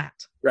falls flat,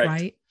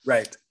 right?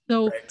 Right.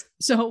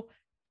 So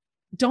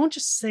don't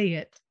just say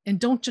it and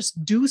don't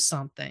just do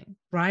something,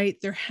 right?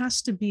 There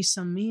has to be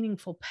some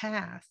meaningful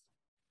path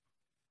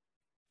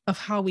of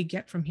how we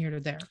get from here to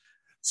there.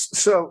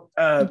 So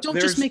don't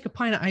just make a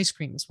pint of ice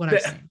cream is what I'm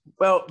saying.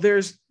 Well,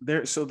 there's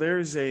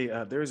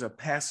a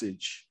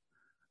passage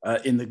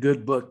in the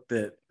good book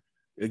that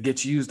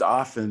gets used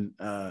often.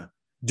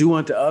 Do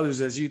unto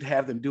others as you'd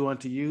have them do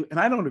unto you. And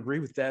I don't agree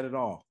with that at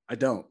all. I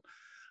don't.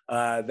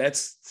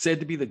 That's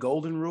said to be the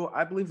golden rule.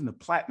 I believe in the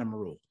platinum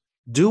rule.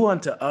 Do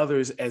unto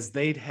others as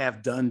they'd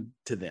have done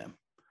to them,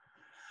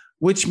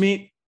 which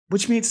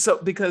means so,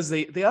 because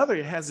the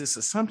other has this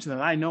assumption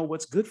that I know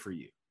what's good for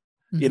you,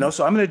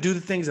 so I'm going to do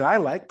the things that I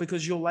like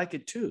because you'll like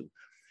it too.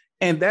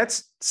 And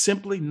that's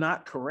simply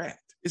not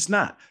correct. It's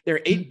not. There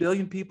are 8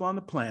 billion people on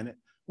the planet.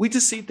 We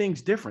just see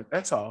things different.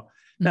 That's all.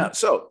 Now,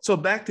 so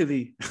back to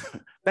the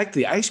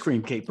ice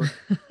cream caper.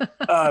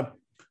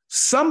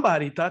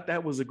 Somebody thought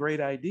that was a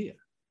great idea.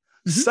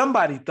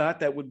 Somebody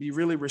thought that would be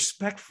really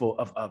respectful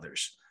of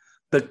others.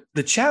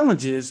 The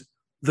challenge is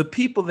the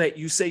people that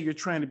you say you're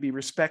trying to be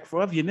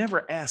respectful of, you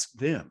never ask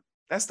them.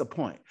 That's the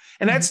point.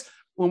 And that's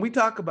when we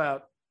talk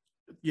about,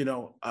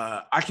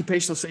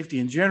 occupational safety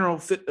in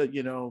general,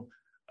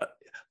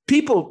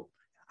 people,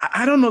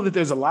 I don't know that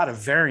there's a lot of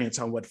variance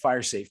on what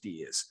fire safety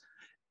is.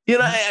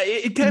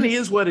 It kind of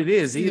is what it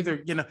is.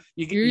 Either,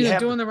 you're either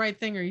doing the right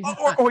thing or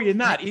you're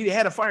not. Either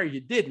had a fire, or you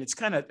didn't. It's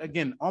kind of,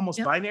 again,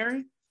 almost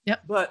binary.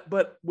 Yep.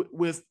 But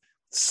with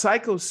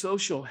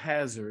psychosocial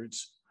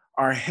hazards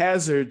are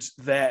hazards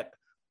that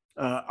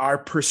are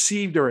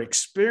perceived or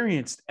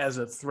experienced as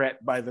a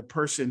threat by the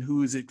person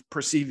who is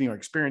perceiving or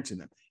experiencing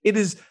them. It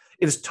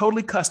is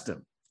totally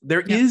custom.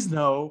 There is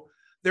no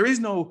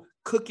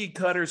cookie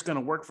cutter is going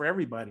to work for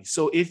everybody.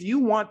 So if you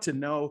want to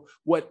know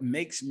what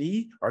makes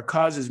me or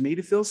causes me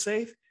to feel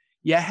safe,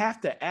 you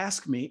have to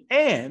ask me,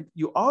 and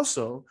you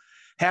also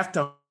have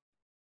to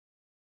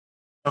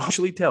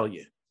actually tell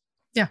you.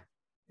 Yeah.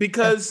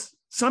 Because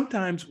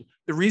sometimes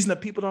the reason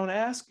that people don't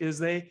ask is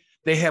they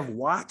have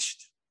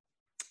watched,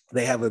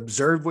 they have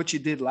observed what you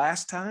did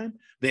last time.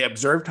 They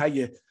observed how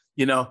you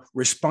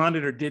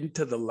responded or didn't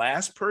to the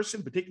last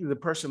person, particularly the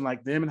person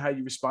like them, and how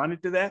you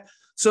responded to that.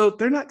 So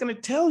they're not going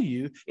to tell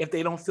you if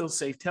they don't feel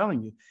safe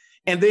telling you.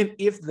 And then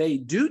if they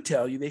do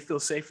tell you they feel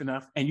safe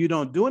enough and you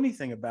don't do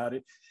anything about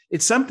it,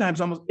 it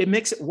sometimes it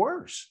makes it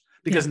worse,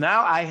 because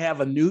now I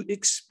have a new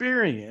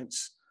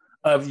experience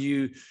of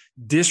you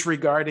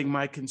disregarding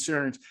my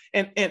concerns.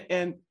 And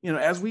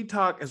as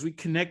we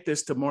connect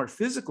this to more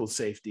physical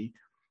safety,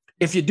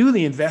 if you do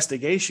the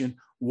investigation,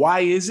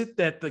 why is it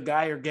that the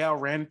guy or gal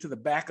ran into the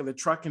back of the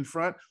truck in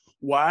front?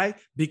 Why?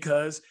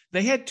 Because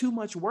they had too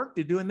much work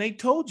to do, and they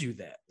told you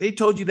that. They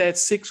told you that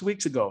 6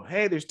 weeks ago.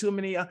 Hey, there's too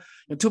many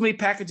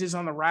packages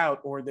on the route,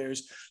 or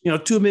there's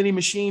too many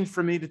machines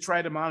for me to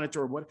try to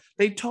monitor. Or what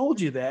they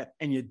told you that,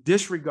 and you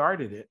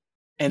disregarded it.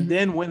 And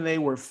then when they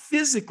were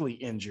physically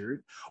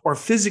injured or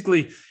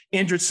physically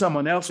injured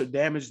someone else or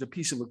damaged a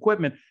piece of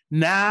equipment,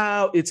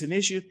 now it's an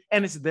issue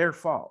and it's their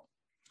fault.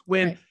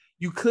 When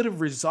you could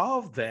have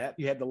resolved that,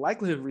 you had the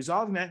likelihood of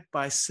resolving that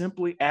by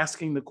simply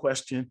asking the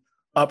question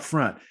up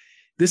front.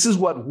 This is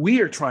what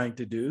we are trying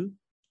to do.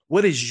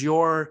 What is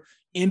your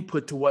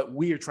input to what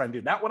we are trying to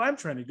do? Not what I'm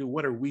trying to do.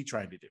 What are we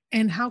trying to do?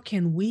 And how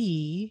can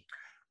we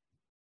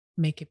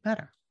make it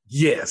better?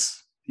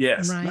 Yes.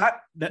 Right.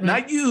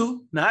 Not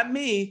you, not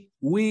me,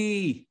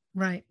 we.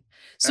 Right.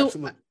 So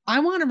absolutely. I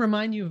want to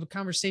remind you of a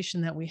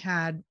conversation that we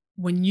had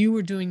when you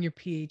were doing your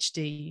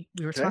PhD.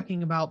 We were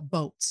talking about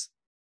boats.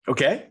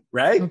 Okay.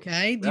 Right.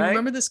 Okay. Do you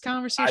remember this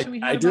conversation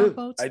we had about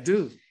boats? I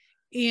do.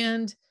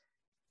 And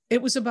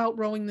it was about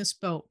rowing this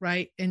boat,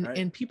 right?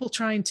 And people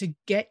trying to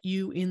get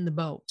you in the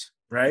boat.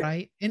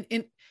 Right. And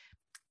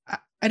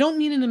I don't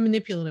mean in a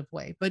manipulative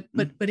way, but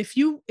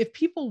if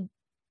people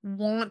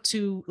want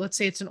to, let's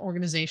say it's an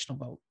organizational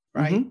boat,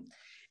 right?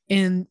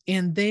 And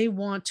they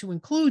want to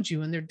include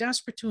you, and they're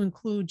desperate to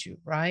include you,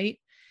 right?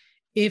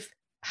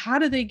 How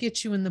do they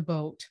get you in the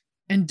boat?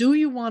 And do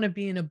you want to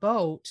be in a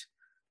boat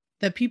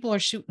that people are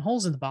shooting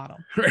holes in the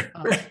bottom?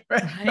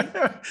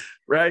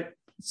 Right.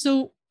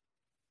 So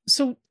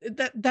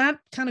that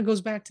kind of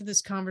goes back to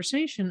this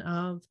conversation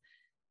of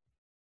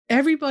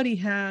everybody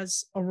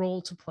has a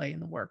role to play in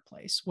the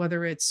workplace,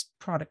 whether it's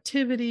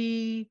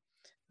productivity,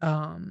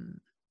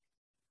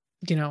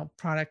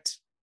 product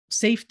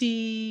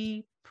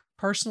safety,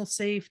 personal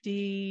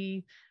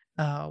safety,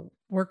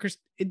 workers,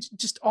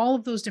 just all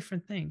of those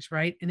different things,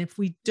 right? And if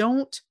we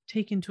don't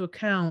take into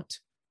account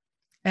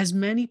as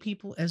many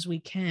people as we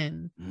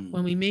can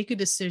when we make a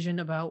decision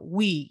about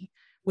we,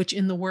 which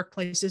in the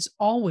workplace is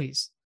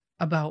always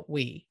about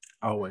we.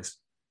 Always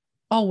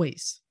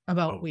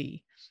about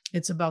we.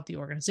 It's about the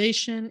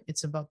organization.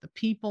 It's about the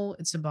people.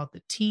 It's about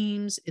the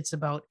teams. It's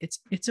about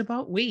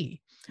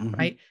we,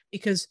 right?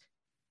 Because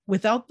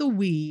without the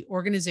we,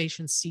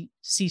 organizations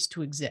cease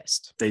to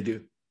exist. They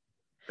do.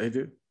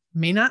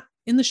 May not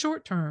in the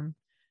short term,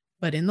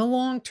 but in the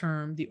long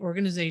term, the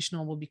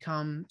organizational will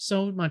become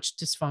so much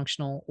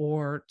dysfunctional,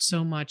 or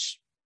so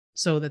much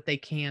so that they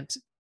can't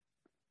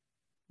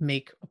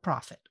make a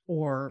profit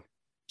or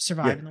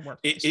survive in the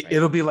workplace. Right?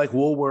 It'll be like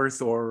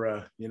Woolworth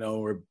or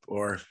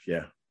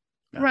yeah.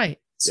 Right.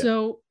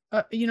 So,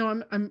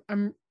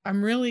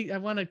 I'm really, I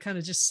want to kind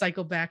of just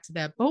cycle back to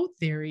that boat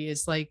theory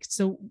is like,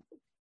 so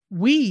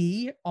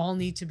we all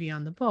need to be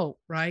on the boat,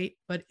 right?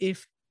 But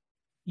if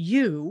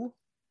you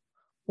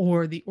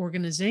or the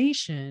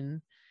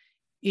organization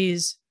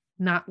is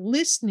not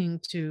listening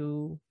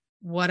to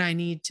what I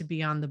need to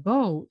be on the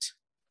boat,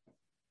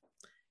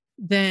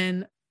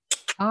 then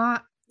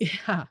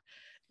yeah,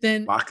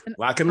 then lock and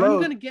I'm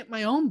going to get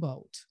my own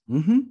boat.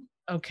 Mm-hmm.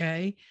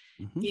 Okay.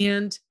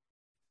 Mm-hmm.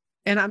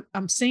 And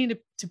I'm saying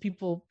to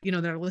people,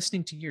 that are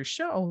listening to your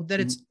show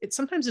that it's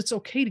sometimes it's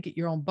okay to get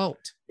your own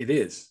boat. It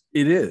is.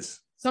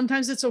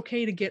 Sometimes it's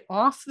okay to get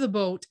off the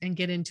boat and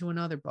get into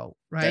another boat,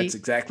 right? That's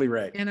exactly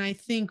right. And I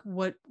think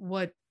what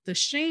the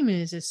shame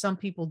is some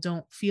people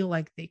don't feel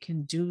like they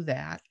can do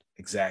that.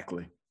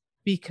 Exactly.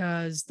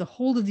 Because the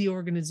whole of the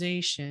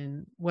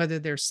organization, whether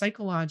they're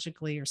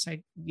psychologically or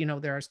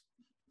there are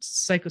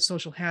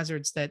psychosocial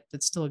hazards that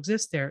still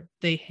exist there,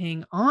 they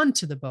hang on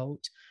to the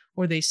boat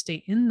or they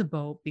stay in the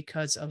boat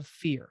because of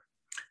fear.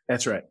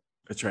 That's right.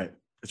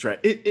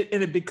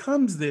 It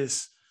becomes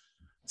this,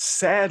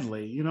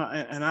 sadly,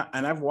 and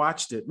I've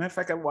watched it. Matter of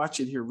fact, I watched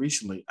it here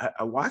recently.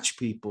 I watch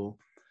people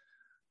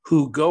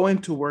who go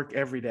into work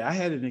every day. I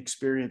had an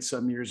experience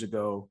some years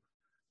ago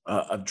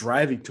of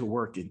driving to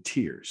work in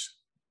tears.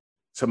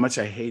 So much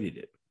I hated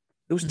it.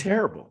 It was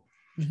terrible.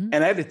 Mm-hmm.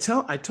 And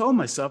I told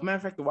myself, matter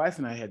of fact, the wife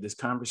and I had this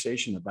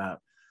conversation about,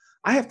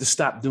 I have to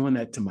stop doing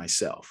that to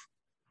myself,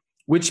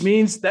 which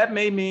means that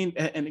may mean,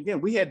 and again,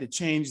 we had to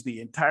change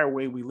the entire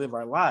way we live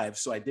our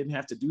lives. So I didn't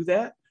have to do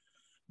that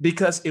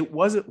because it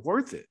wasn't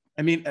worth it.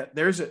 I mean,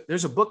 there's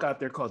a book out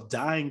there called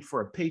Dying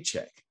for a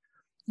Paycheck.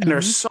 And there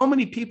are so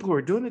many people who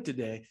are doing it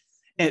today,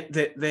 and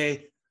that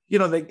they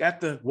got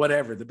the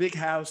whatever, the big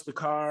house, the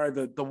car,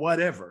 the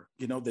whatever,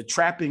 the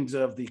trappings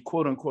of the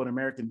quote unquote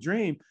American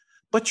dream,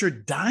 but you're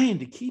dying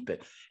to keep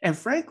it. And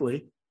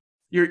frankly,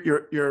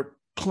 you're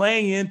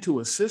playing into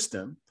a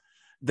system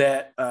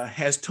that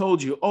has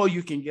told you, oh,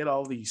 you can get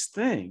all these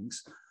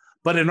things,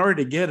 but in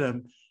order to get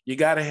them, you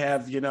got to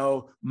have,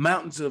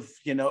 mountains of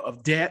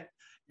debt.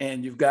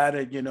 And you've got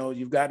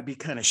to be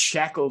kind of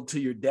shackled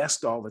to your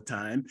desk all the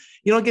time.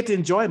 You don't get to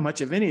enjoy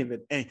much of any of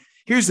it. And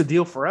here's the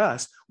deal for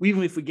us.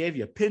 Even if we gave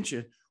you a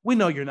pension, we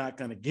know you're not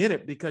going to get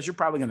it because you're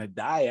probably going to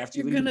die after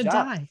you leave the job.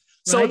 Die, right?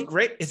 So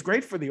it's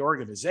great for the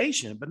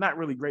organization, but not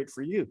really great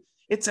for you.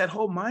 It's that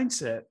whole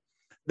mindset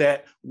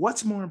that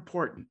what's more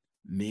important,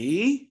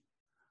 me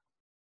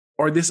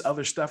or this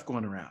other stuff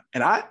going around?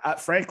 And I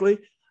frankly,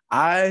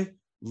 I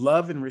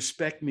love and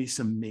respect me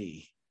some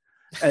me.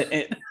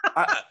 And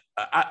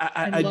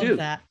I do.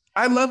 That.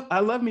 I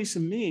love me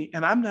some me,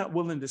 and I'm not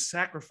willing to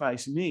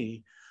sacrifice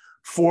me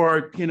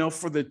for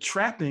the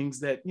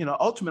trappings that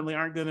ultimately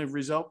aren't going to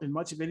result in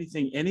much of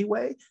anything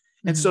anyway.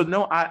 And so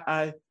no,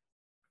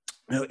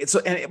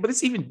 but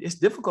it's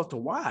difficult to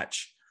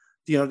watch,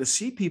 to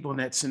see people in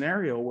that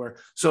scenario where,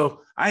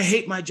 so I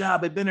hate my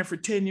job. I've been there for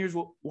 10 years.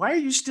 Well, why are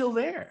you still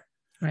there?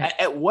 Right.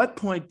 At what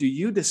point do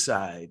you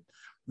decide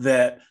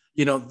that,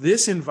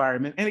 this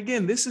environment, and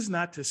again, this is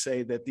not to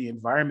say that the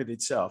environment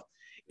itself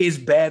is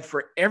bad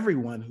for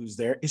everyone who's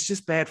there. It's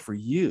just bad for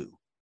you.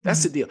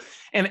 That's the deal.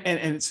 And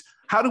it's,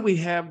 how do we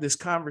have this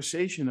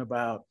conversation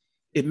about,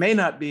 it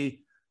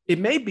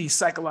may be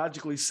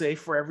psychologically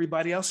safe for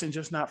everybody else and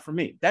just not for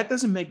me. That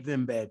doesn't make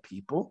them bad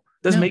people.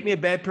 Doesn't make me a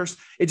bad person.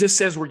 It just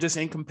says we're just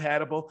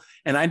incompatible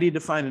and I need to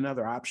find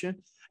another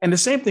option. And the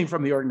same thing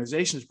from the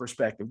organization's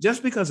perspective.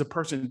 Just because a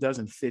person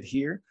doesn't fit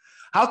here,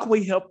 how can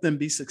we help them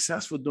be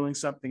successful doing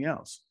something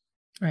else?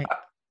 Right.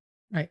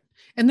 Right.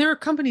 And there are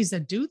companies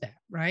that do that,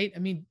 right? I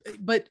mean,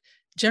 but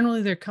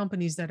generally they're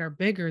companies that are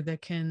bigger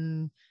that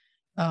can,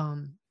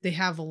 they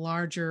have a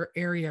larger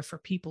area for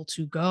people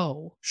to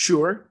go.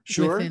 Sure.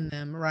 Within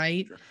them,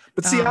 right? Sure.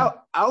 But see,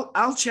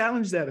 I'll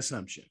challenge that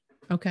assumption.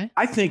 Okay.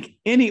 I think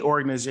any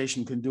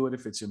organization can do it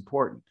if it's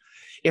important.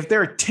 If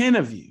there are 10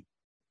 of you,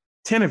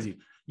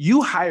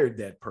 you hired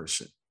that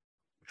person.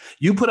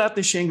 You put out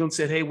the shingle and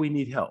said, hey, we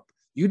need help.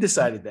 You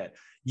decided that.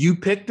 You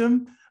picked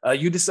them.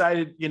 You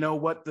decided,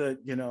 what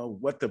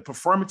the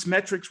performance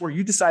metrics were.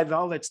 You decided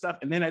all that stuff.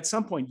 And then at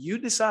some point you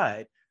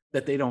decide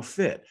that they don't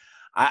fit.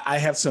 I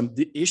have some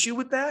issue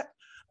with that.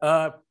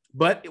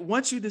 But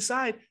once you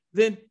decide,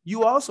 then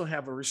you also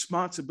have a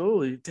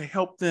responsibility to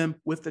help them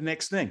with the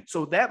next thing.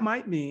 So that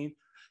might mean,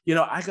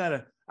 I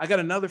got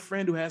another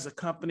friend who has a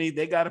company,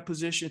 they got a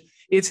position.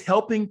 It's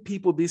helping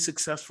people be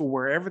successful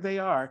wherever they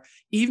are,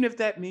 even if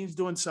that means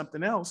doing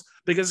something else,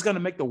 because it's going to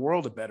make the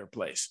world a better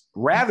place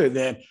rather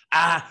than,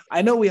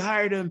 I know we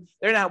hired them,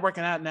 they're not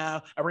working out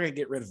now, and we're going to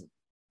get rid of them.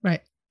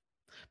 Right.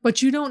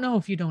 But you don't know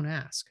if you don't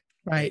ask,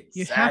 right?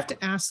 Exactly. You have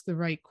to ask the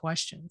right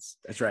questions.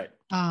 That's right.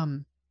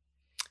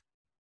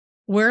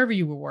 Wherever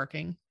you were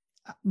working,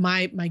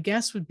 my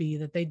guess would be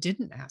that they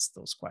didn't ask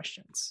those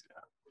questions,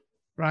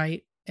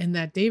 right? And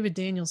that David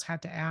Daniels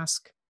had to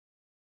ask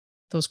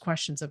those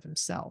questions of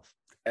himself.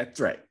 That's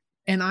right.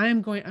 And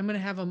I'm going to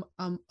have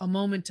a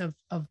moment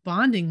of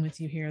bonding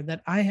with you here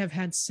that I have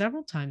had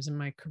several times in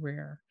my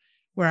career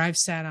where I've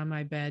sat on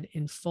my bed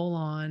in full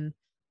on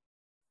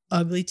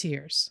ugly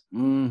tears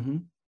Mm-hmm.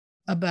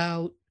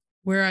 about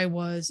where I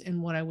was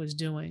and what I was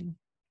doing.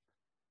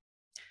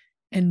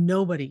 And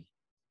nobody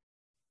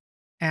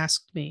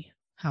asked me,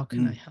 how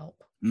can I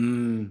help?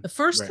 The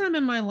first Right. time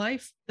in my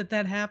life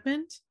that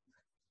happened,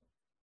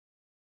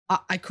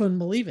 I couldn't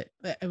believe it.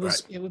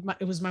 Right.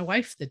 It was my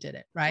wife that did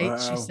it. Right.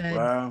 Wow.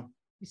 Wow.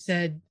 She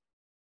said,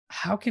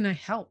 how can I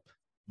help?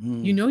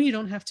 You Mm. know, you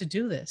don't have to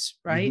do this.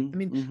 Right. Mm-hmm. I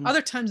mean, Mm-hmm.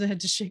 other times I had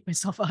to shake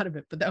myself out of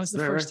it, but that was the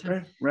Right. first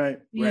Right. time.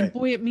 Right. Right. And Right.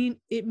 boy,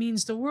 it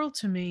means the world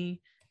to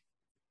me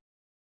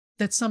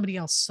that somebody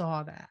else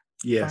saw that.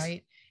 Yes.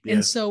 Right. And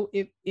Yes. so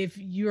if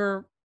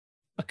you're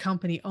a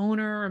company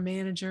owner, a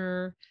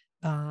manager,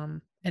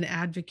 an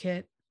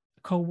advocate,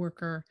 a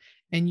coworker,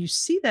 and you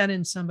see that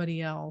in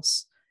somebody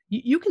else,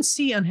 you can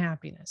see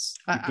unhappiness.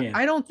 You can.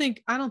 I don't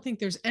think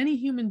there's any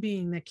human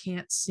being that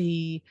can't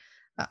see,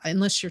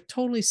 unless you're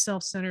totally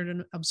self-centered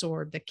and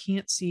absorbed, that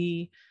can't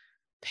see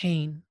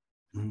pain.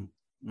 Mm.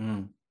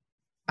 Mm.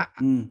 I,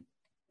 Mm.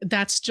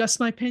 that's just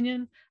my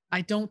opinion.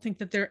 I don't think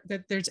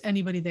that there's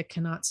anybody that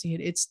cannot see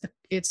it.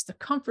 It's the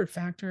comfort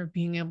factor of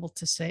being able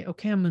to say,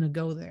 okay, I'm going to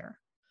go there.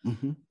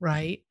 Mm-hmm.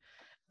 Right.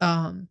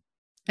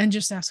 And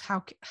just ask,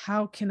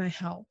 how can I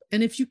help?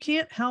 And if you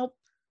can't help,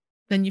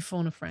 then you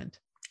phone a friend.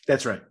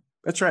 That's right.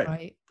 That's right.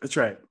 Right. That's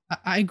right.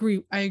 I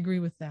agree. I agree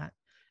with that.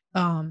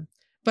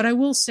 But I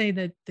will say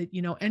that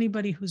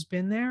anybody who's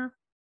been there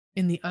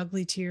in the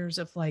ugly tears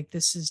of like,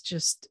 this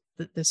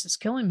is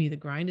killing me. The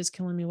grind is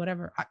killing me,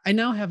 whatever. I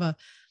now have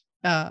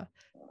a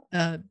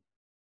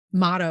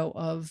motto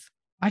of,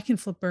 I can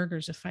flip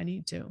burgers if I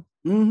need to.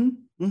 Mm-hmm.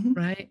 Mm-hmm.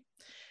 Right.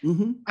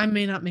 Mm-hmm. I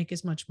may not make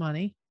as much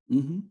money.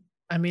 Mm-hmm.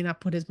 I may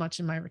not put as much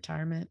in my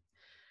retirement,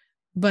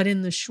 but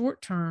in the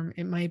short term,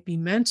 it might be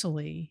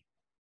mentally,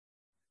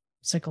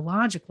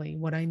 psychologically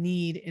what I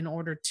need in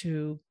order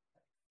to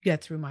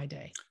get through my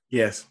day.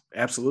 Yes,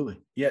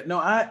 absolutely. Yeah, no,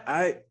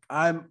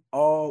 I'm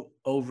all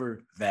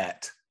over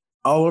that.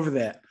 All over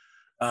that.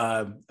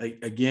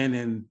 Again,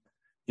 in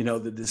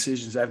the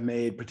decisions I've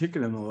made,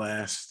 particularly in the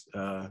last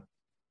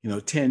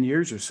 10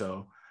 years or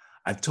so,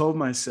 I've told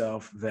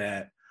myself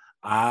that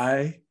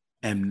I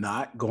am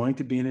not going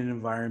to be in an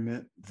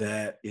environment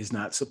that is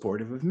not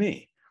supportive of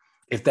me.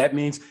 If that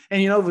means,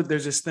 and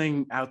there's this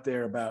thing out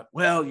there about,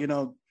 well,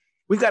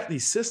 we've got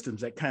these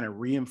systems that kind of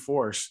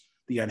reinforce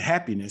the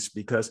unhappiness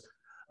because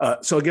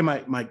so again,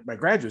 my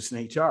graduate's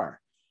in HR.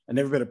 I've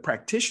never been a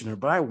practitioner,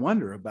 but I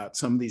wonder about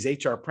some of these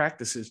HR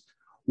practices.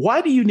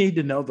 Why do you need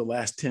to know the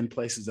last 10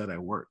 places that I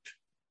worked?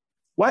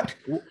 Why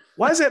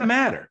does that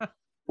matter?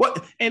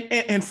 What?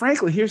 And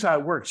frankly, here's how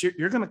it works.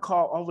 You're going to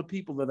call all the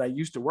people that I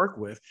used to work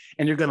with,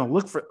 and you're going to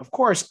look for, of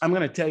course, I'm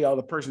going to tell you all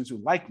the persons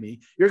who like me.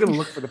 You're going to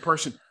look for the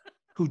person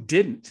who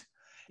didn't.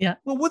 Yeah.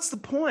 Well, what's the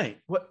point?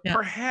 Yeah.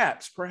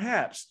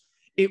 Perhaps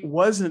it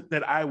wasn't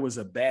that I was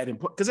a bad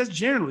employee, because that's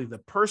generally the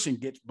person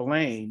gets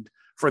blamed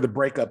for the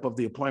breakup of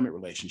the employment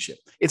relationship.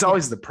 It's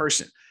always the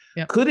person.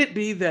 Yeah. Could it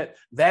be that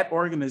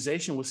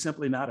organization was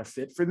simply not a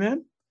fit for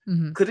them?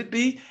 Mm-hmm. Could it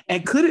be?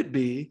 And could it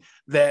be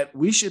that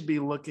we should be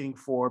looking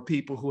for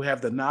people who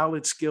have the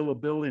knowledge, skill,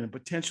 ability, and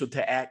potential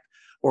to act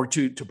or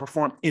to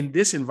perform in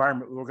this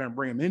environment we're going to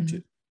bring them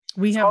into?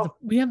 Mm-hmm.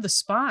 We have the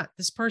spot.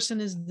 This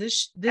person is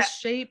this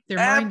shape. Their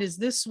mind is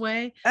this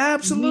way.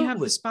 Absolutely. We have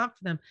the spot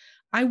for them.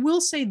 I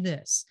will say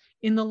this: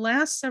 in the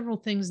last several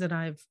things that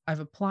I've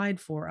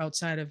applied for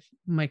outside of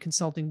my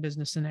consulting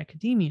business and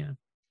academia,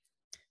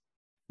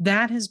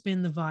 that has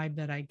been the vibe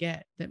that I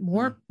get, that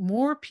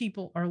more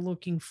people are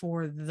looking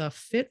for the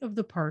fit of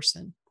the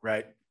person,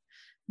 right,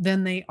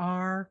 than they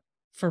are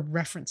for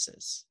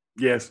references.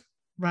 Yes.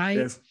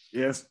 Right.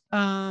 Yes.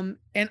 And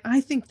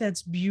I think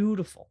that's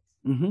beautiful.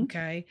 Mm-hmm.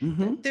 Okay.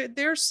 Mm-hmm.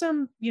 There's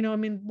some,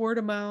 word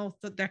of mouth,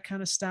 that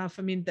kind of stuff.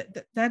 I mean,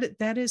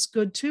 that is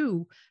good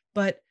too,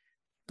 but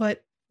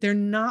they're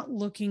not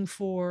looking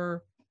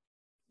for,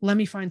 let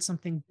me find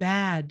something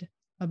bad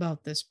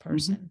about this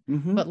person,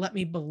 mm-hmm. but let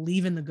me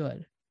believe in the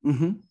good.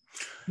 Mm-hmm.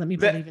 Let me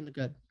believe in the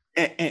good.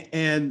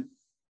 And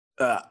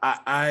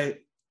I,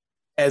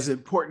 as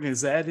important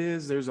as that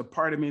is, there's a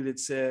part of me that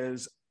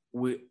says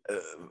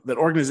that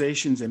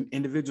organizations and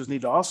individuals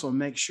need to also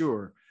make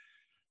sure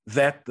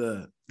that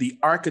the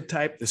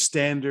archetype, the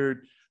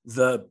standard,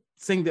 the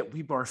thing that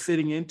people are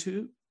fitting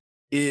into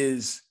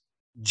is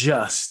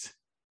just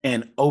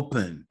and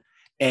open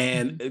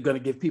and going to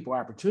give people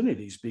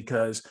opportunities.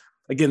 Because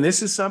again,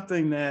 this is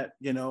something that,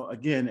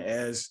 again,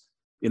 as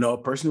a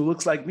person who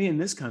looks like me in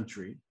this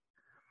country,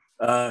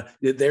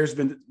 there's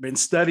been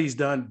studies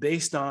done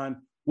based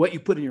on what you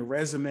put in your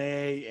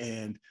resume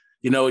and,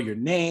 your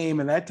name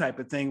and that type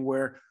of thing,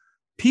 where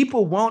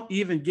people won't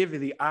even give you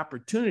the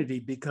opportunity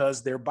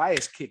because their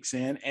bias kicks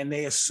in and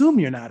they assume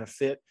you're not a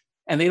fit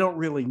and they don't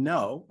really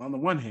know, on the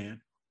one hand,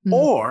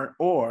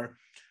 or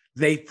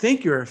they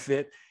think you're a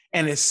fit.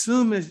 And as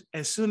soon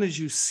as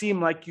you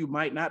seem like you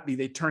might not be,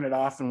 they turn it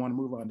off and want to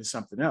move on to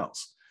something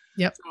else.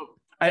 Yep. So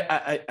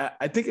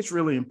I think it's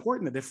really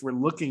important that if we're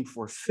looking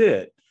for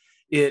fit,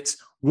 it's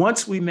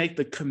once we make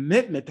the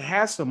commitment to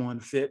have someone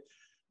fit,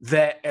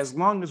 that as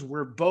long as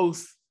we're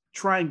both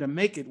trying to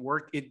make it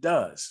work, it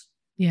does.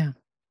 Yeah.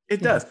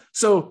 It does.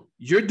 So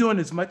you're doing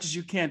as much as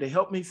you can to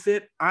help me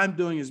fit. I'm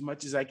doing as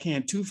much as I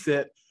can to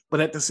fit. But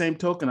at the same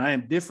token, I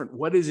am different.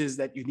 What is it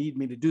that you need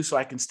me to do so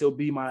I can still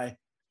be my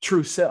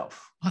true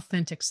self?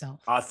 Authentic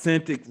self.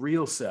 Authentic,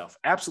 real self.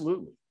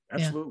 Absolutely.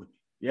 Absolutely.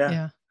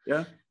 Yeah.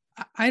 Yeah.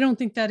 I don't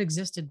think that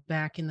existed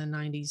back in the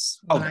 90s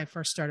when I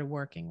first started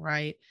working,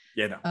 right?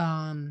 Yeah.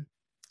 No.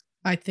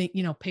 I think,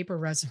 paper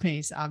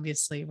resumes,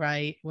 obviously,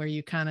 right? Where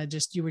you kind of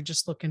you were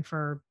just looking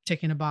for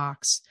ticking a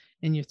box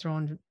and you're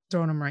throwing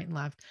them right and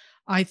left.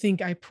 I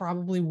think I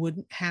probably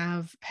wouldn't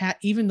have had,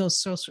 even though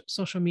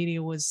social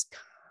media was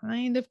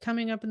kind of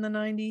coming up in the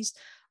 90s,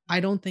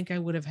 I don't think I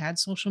would have had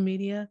social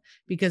media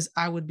because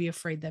I would be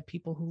afraid that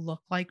people who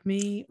look like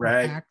me or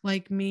act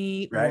like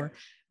me or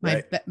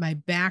my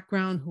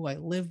background, who I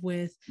live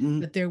with,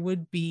 that there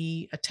would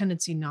be a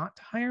tendency not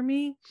to hire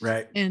me.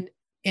 Right. And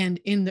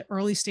in the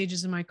early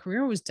stages of my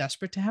career, I was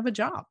desperate to have a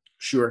job.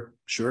 Sure.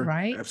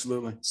 Right.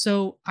 Absolutely.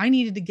 So I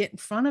needed to get in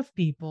front of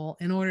people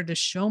in order to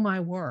show my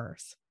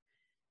worth.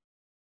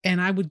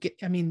 And I would get,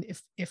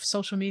 if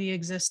social media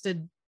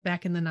existed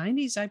back in the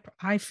 90s,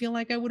 I feel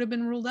like I would have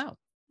been ruled out.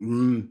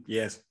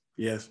 Yes.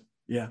 Yeah.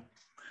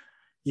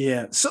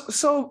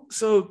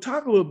 So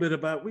talk a little bit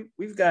about,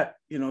 we've got,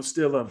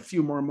 still a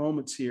few more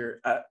moments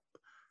here.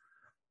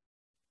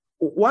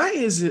 Why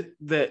is it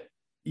that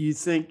you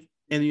think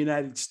in the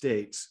United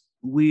States,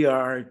 we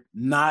are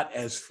not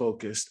as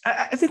focused?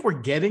 I think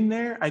we're getting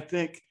there. I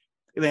think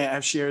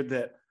I've shared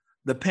that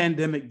the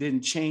pandemic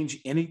didn't change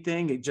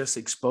anything. It just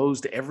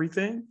exposed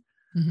everything.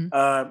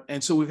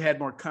 And so we've had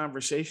more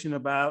conversation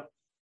about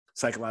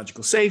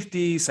psychological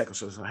safety,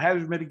 psychosocial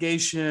hazard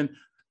mitigation,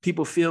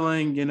 people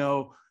feeling,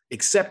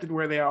 accepted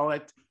where they are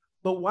at.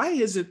 But why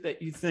is it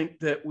that you think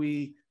that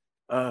we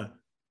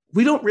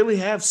don't really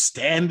have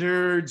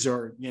standards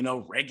or,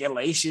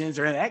 regulations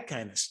or that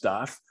kind of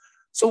stuff?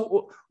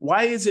 So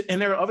why is it? And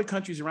there are other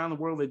countries around the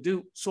world that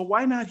do. So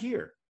why not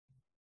here?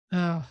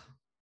 Oh,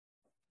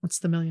 that's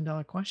the $1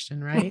 million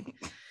question, right?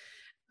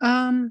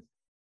 I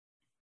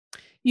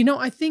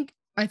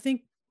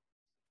think,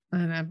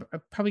 and I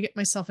probably get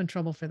myself in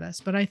trouble for this,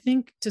 but I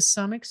think to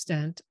some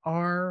extent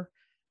our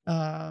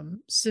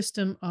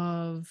system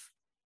of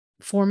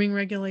forming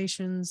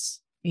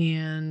regulations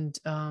and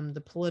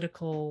the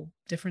political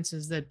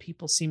differences that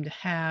people seem to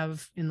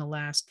have in the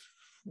last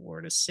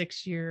 4 to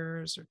 6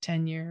 years or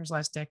 10 years,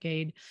 last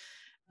decade,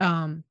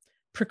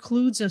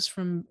 precludes us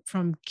from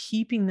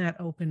keeping that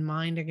open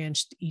mind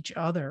against each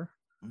other.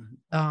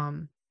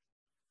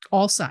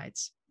 All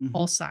sides.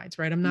 All sides,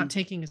 right? I'm not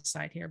taking a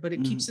side here, but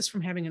it keeps us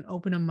from having an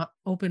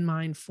open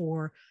mind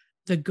for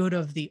the good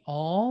of the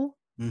all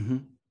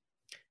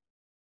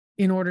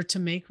in order to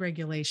make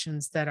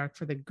regulations that are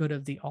for the good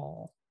of the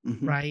all,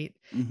 right?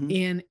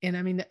 And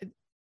I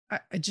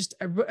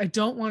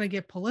don't want to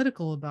get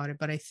political about it,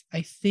 but I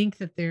think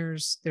that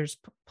there's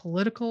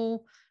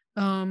political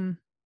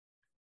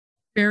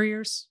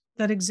barriers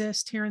that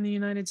exist here in the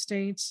United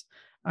States.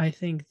 I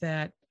think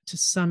that to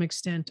some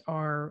extent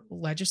our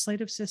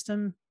legislative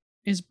system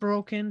is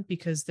broken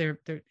because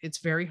it's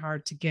very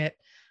hard to get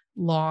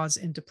laws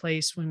into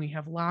place when we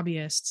have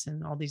lobbyists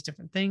and all these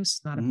different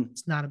things.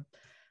 It's not a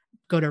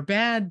good or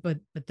bad, but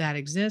that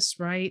exists,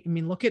 right? I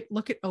mean, look at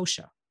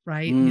OSHA,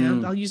 right?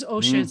 I'll use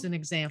OSHA as an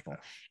example.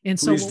 And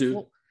so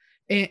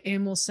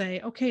we'll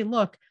say, okay,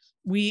 look,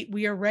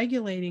 we are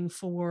regulating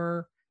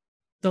for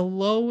the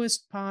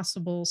lowest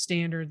possible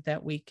standard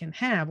that we can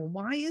have. Well,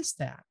 why is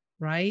that?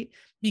 Right?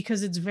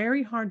 Because it's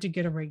very hard to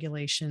get a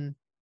regulation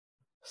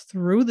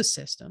through the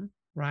system,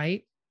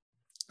 right?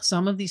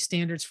 Some of these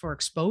standards for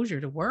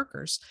exposure to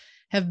workers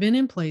have been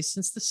in place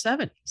since the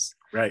 70s.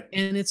 Right.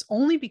 And it's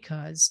only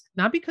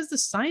not because the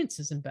science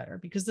isn't better,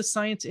 because the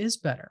science is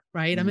better,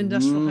 right? I'm an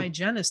industrial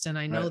hygienist, and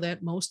I know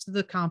that most of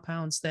the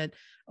compounds that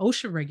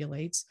OSHA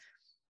regulates,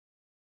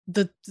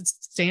 the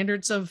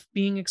standards of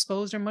being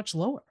exposed are much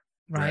lower,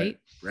 right?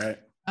 Right.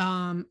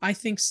 I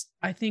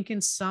think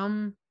in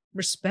some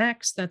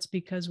respects, that's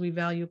because we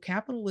value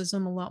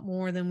capitalism a lot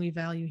more than we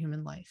value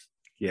human life.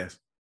 Yes.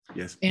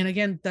 And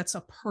again, that's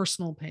a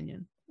personal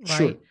opinion,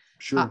 right?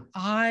 Sure.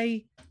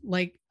 I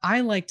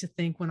like to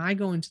think when I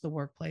go into the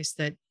workplace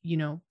that,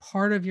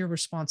 part of your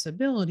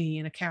responsibility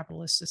in a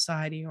capitalist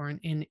society or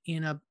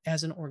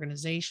as an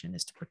organization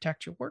is to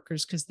protect your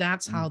workers, because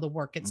that's how the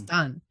work gets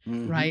done,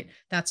 right?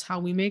 That's how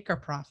we make our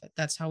profit.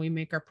 That's how we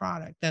make our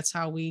product. That's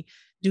how we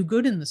do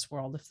good in this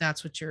world, if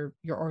that's what your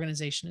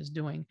organization is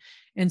doing.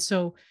 And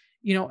so,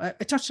 I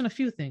touched on a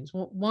few things.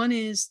 Well, one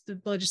is the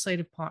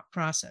legislative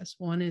process.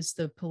 One is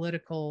the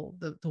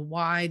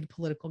wide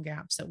political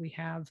gaps that we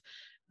have.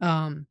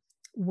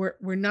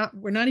 We're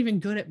not even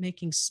good at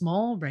making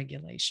small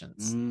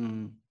regulations.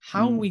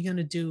 How are we going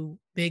to do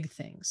big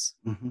things?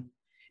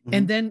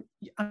 And then,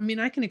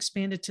 I can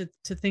expand it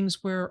to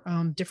things where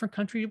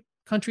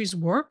countries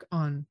work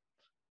on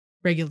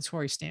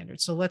regulatory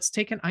standards. So let's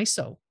take an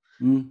ISO.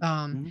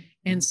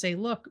 and say,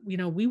 look,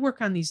 we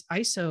work on these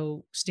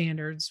ISO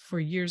standards for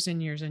years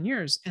and years and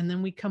years. And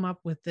then we come up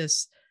with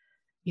this,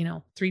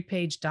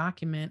 3-page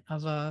document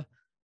of a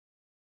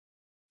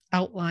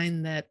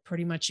outline that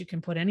pretty much you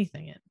can put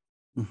anything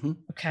in.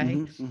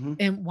 Okay.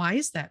 And why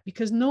is that?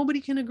 Because nobody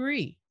can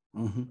agree.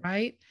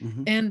 Right.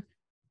 And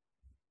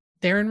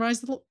therein lies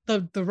the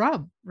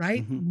rub,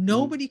 right?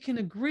 Nobody can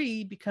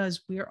agree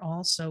because we are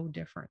all so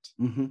different.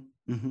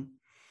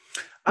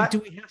 But do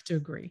we have to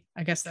agree?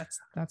 I guess that's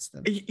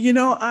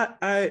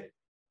the.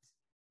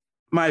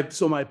 My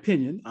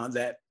opinion on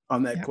that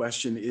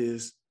question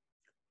is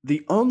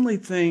the only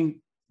thing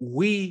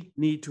we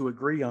need to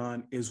agree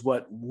on is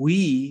what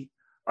we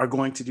are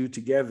going to do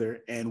together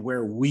and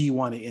where we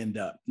want to end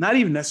up, not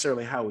even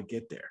necessarily how we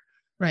get there.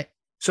 Right.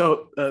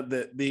 So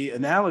the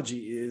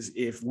analogy is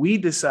if we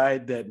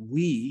decide that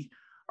we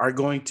are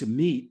going to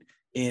meet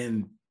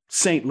in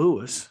St.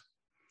 Louis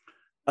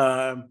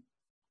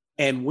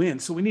and win,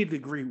 so we need to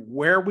agree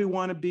where we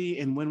want to be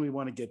and when we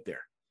want to get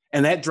there.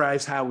 And that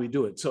drives how we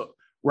do it. So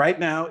right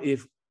now,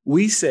 if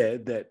we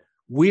said that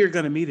we are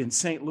going to meet in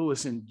St.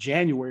 Louis in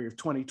January of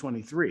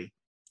 2023,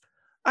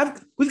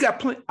 we've got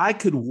plenty. I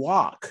could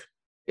walk.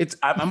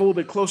 I'm a little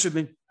bit closer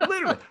than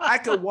literally. I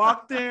could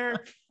walk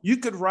there. You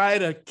could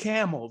ride a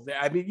camel there.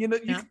 I mean, you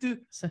could do.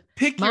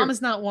 Mom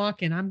is not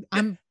walking.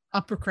 I'm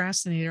a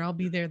procrastinator. I'll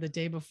be there the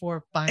day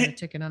before buying a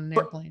ticket on an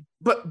airplane.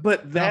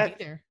 But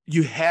that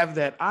you have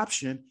that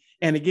option.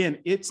 And again,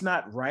 it's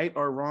not right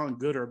or wrong,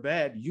 good or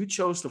bad. You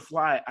chose to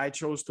fly. I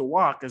chose to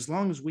walk. As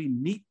long as we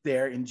meet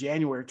there in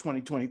January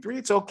 2023,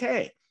 it's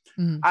okay.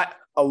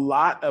 A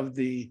lot of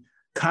the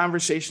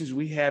conversations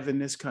we have in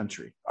this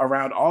country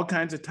around all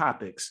kinds of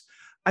topics,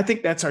 I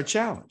think that's our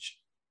challenge,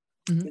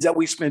 is that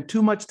we spend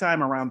too much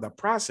time around the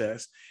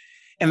process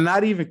and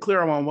not even clear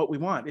on what we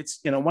want.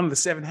 It's, one of the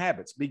 7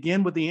 habits.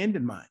 Begin with the end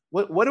in mind.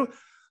 What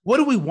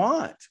do we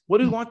want? What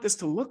do we want this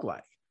to look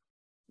like?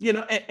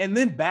 And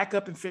then back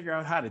up and figure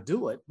out how to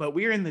do it. But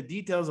we're in the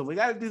details of, we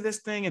got to do this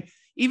thing. And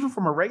even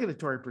from a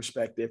regulatory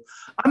perspective,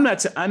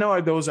 I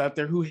know those out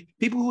there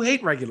people who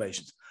hate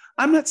regulations.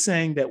 I'm not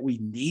saying that we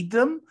need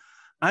them.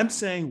 I'm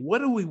saying, what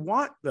do we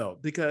want though?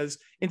 Because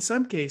in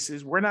some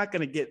cases, we're not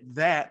going to get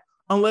that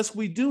unless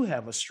we do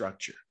have a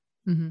structure.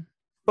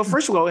 But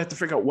first of all, we have to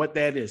figure out what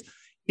that is.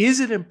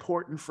 Is it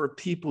important for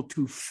people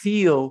to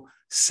feel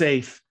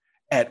safe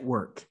at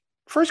work?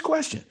 First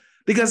question.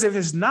 Because if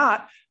it's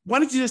not, why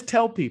don't you just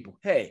tell people,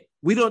 hey,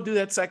 we don't do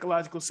that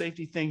psychological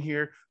safety thing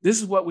here. This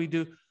is what we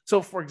do.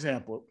 So for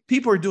example,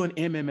 people are doing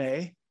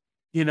MMA,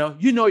 you're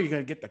going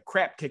to get the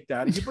crap kicked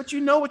out of you, but you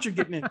know what you're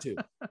getting into.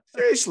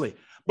 Seriously.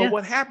 But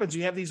what happens,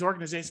 you have these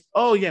organizations,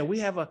 oh yeah, we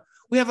have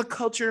a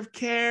culture of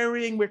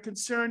caring. We're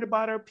concerned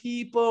about our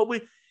people.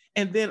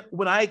 And then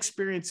when I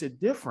experience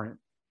it different,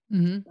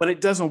 when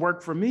it doesn't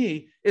work for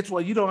me, it's,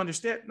 well, you don't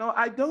understand. No,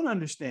 I don't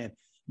understand.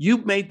 You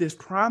made this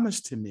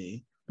promise to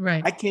me.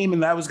 Right. I came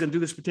and I was going to do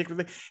this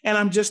particular thing, and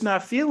I'm just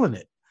not feeling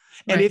it.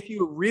 And if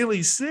you're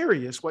really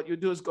serious, what you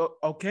do is go,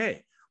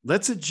 okay,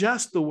 let's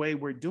adjust the way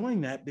we're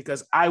doing that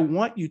because I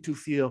want you to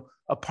feel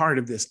a part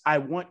of this. I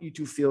want you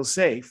to feel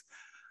safe.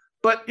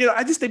 But,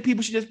 I just think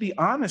people should just be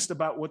honest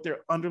about what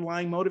their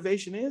underlying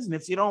motivation is. And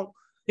if you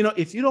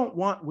don't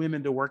want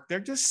women to work there,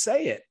 just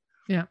say it.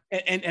 Yeah.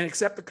 And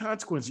accept the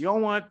consequence. You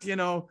don't want,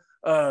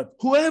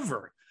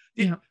 whoever.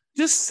 Yeah.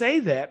 Just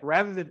say that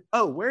rather than,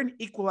 oh, we're an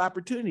equal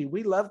opportunity.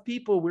 We love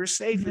people. We're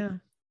safe. Yeah.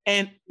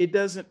 And it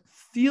doesn't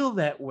feel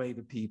that way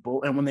to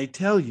people. And when they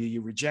tell you,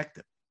 you reject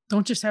it.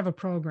 Don't just have a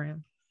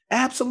program.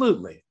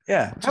 Absolutely.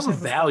 Yeah. Have a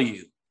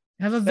value.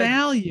 Have a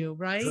value,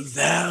 right? The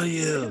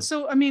value.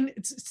 So, I mean,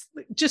 it's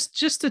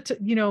just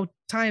to,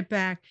 tie it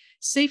back.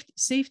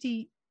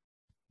 Safety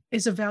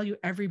is a value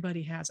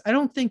everybody has. I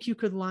don't think you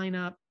could line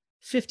up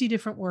 50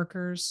 different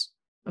workers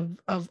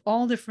of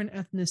all different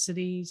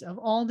ethnicities, of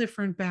all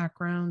different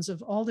backgrounds,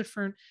 of all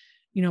different,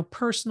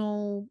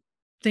 personal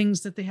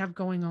things that they have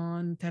going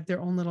on, to have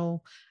their own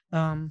little,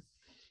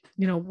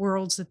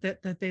 worlds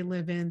that they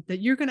live in,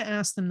 that you're going to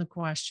ask them the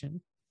question,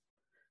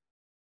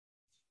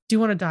 do you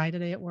want to die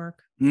today at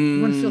work?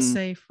 You want to feel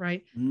safe,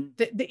 right?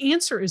 The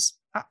answer is,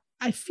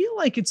 I feel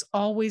like it's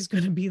always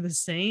going to be the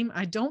same.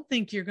 I don't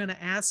think you're going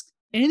to ask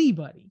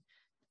anybody,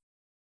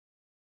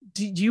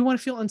 do you want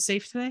to feel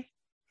unsafe today?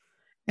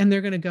 And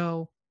they're going to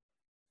go,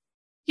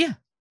 yeah,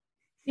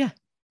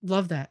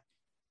 love that.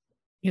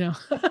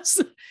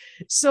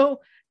 So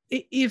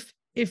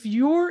if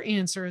your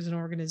answer as an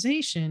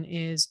organization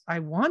is, I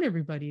want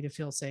everybody to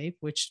feel safe,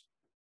 which,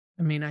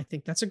 I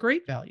think that's a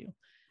great value,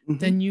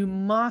 then you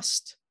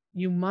must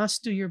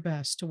do your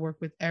best to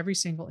work with every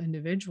single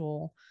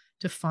individual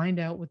to find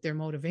out what their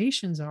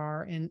motivations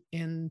are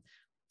and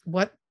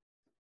what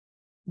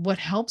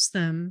helps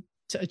them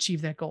to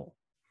achieve that goal.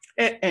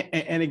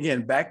 And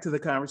again, back to the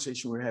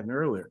conversation we were having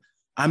earlier,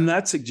 I'm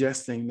not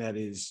suggesting that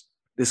is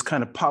this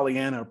kind of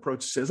Pollyanna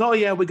approach that says, oh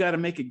yeah, we got to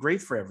make it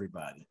great for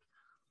everybody.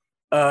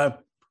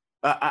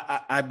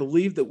 I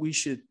believe that we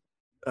should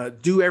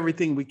do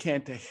everything we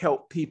can to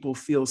help people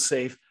feel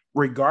safe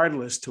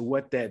regardless to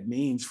what that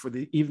means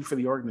even for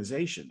the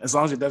organization, as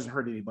long as it doesn't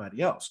hurt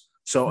anybody else.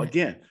 So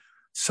again,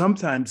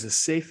 sometimes the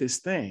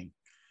safest thing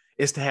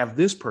is to have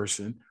this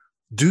person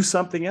do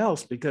something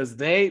else because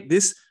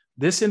this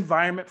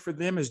environment for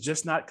them is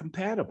just not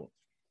compatible.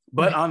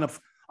 But on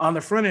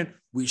the front end,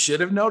 we should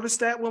have noticed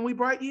that when we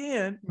brought you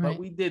in, but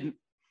we didn't.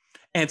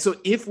 And so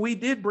if we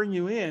did bring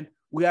you in,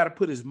 we got to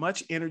put as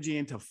much energy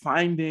into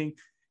finding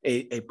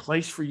a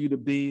place for you to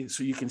be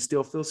so you can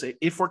still feel safe.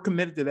 If we're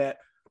committed to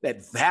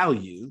that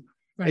value,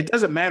 it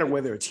doesn't matter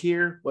whether it's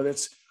here, whether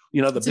it's, the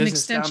it's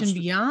business an extension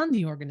beyond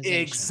the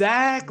organization.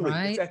 Exactly.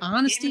 Right. Exactly.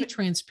 Honesty,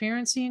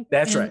 transparency,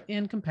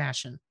 and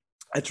compassion.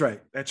 That's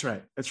right.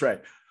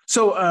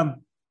 So,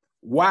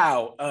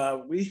 wow.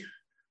 Do you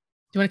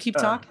want to keep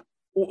talking?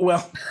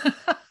 Well,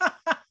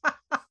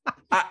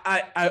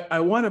 I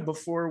want to,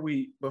 before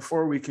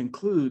we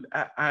conclude,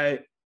 I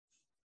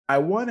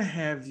want to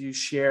have you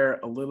share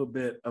a little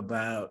bit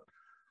about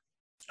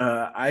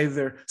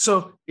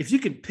so if you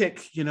could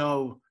pick,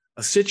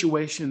 a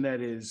situation that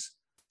is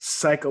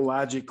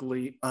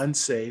psychologically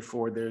unsafe,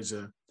 or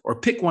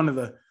pick one of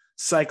the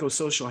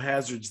psychosocial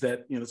hazards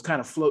that, it's kind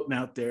of floating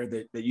out there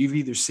that you've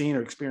either seen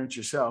or experienced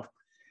yourself.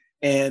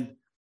 And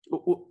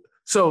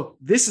so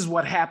this is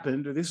what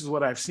happened, or this is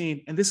what I've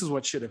seen, and this is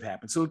what should have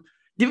happened. So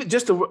give it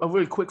just a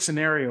really quick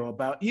scenario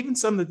about even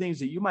some of the things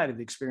that you might have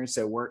experienced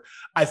at work.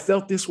 I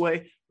felt this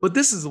way, but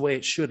this is the way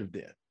it should have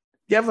been. Do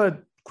you have a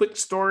quick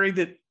story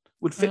that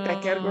would fit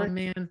that category? Oh,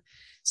 man.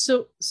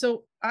 So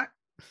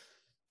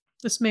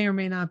this may or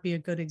may not be a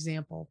good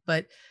example,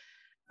 but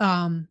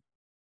I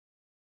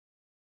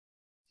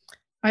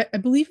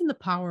believe in the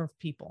power of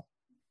people.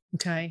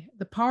 Okay.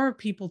 The power of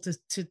people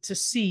to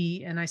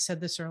see, and I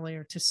said this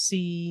earlier, to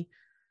see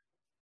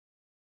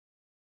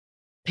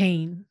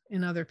pain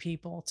in other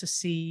people, to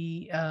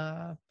see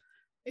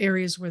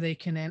areas where they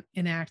can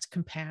enact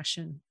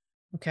compassion.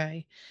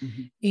 Okay.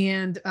 Mm-hmm.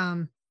 And,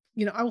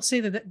 I will say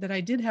that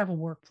I did have a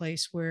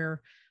workplace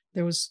where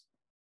there was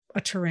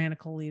a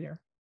tyrannical leader.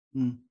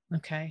 Mm.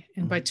 Okay.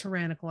 And by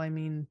tyrannical, I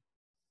mean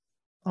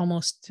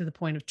almost to the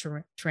point of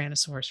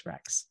Tyrannosaurus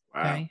Rex.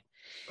 Wow. Okay.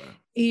 Wow.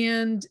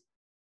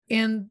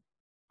 And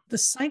the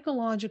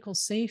psychological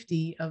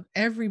safety of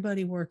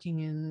everybody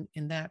working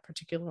in that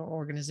particular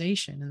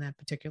organization, in that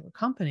particular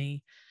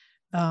company,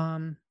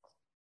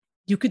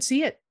 you could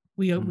see it.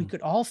 We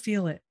could all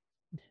feel it,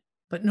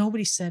 but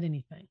nobody said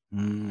anything.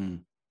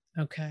 Mm.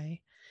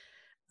 Okay.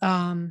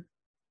 In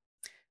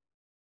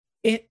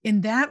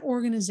that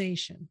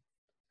organization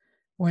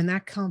or in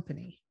that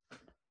company,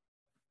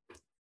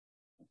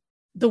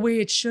 the way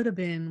it should have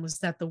been was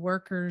that the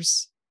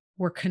workers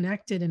were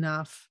connected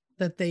enough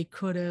that they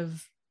could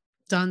have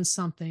done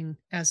something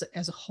as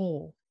a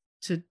whole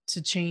to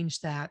change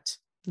that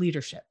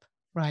leadership,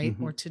 right?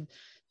 Mm-hmm. Or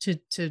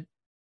to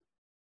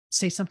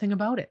say something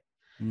about it.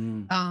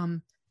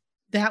 Mm.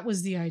 That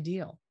was the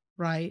ideal,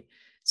 right?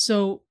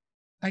 So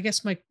I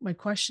guess my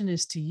question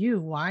is to you,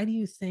 why do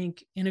you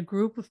think in a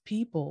group of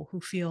people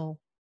who feel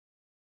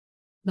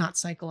not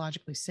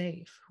psychologically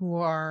safe, who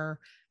are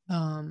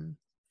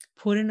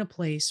put in a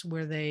place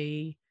where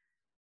they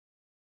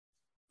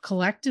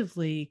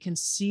collectively can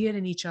see it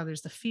in each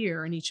other's, the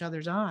fear in each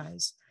other's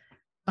eyes,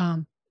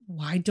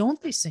 why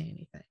don't they say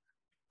anything?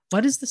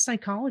 What is the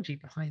psychology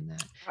behind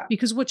that?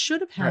 Because what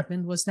should have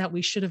happened was that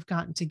we should have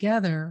gotten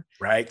together,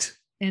 right,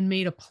 and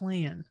made a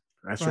plan.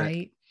 That's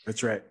right.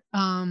 That's right.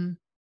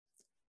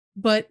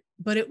 But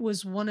it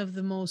was one of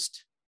the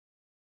most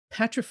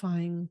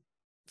petrifying,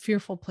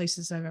 fearful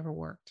places I've ever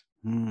worked.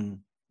 I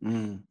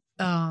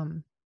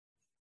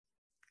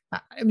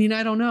mean,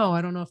 I don't know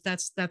if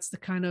that's the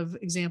kind of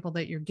example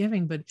that you're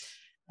giving, but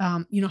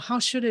how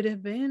should it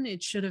have been?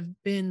 It should have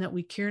been that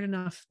we cared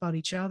enough about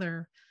each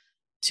other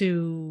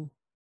to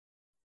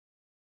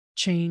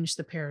change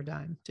the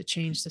paradigm, to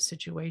change the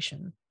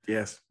situation.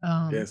 Yes.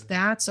 Yes.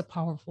 That's a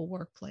powerful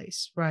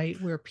workplace, right?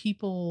 Where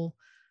people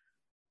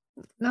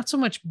not so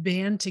much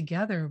band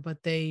together,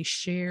 but they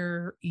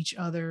share each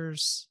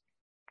other's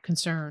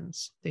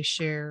concerns. They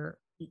share.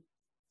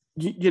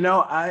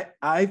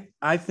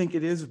 I think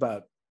it is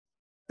about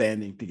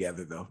banding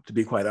together, though, to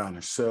be quite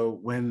honest. So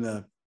when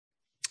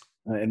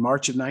in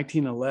March of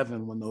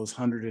 1911, when those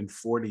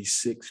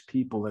 146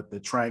 people at the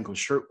Triangle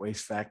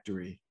Shirtwaist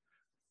Factory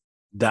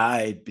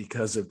died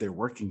because of their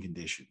working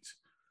conditions,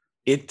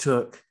 it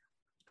took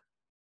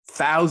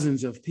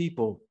thousands of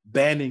people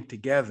banding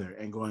together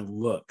and going,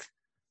 look,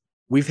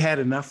 we've had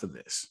enough of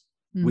this.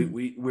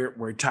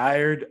 We're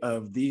tired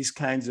of these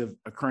kinds of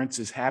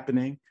occurrences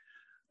happening,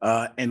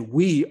 and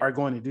we are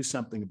going to do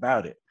something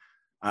about it.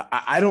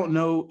 I don't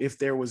know if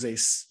there was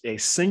a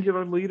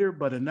singular leader,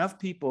 but enough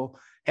people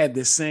had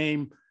the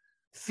same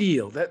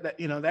feel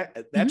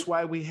that's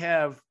why we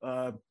have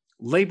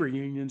labor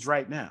unions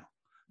right now.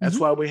 That's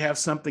why we have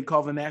something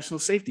called the National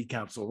Safety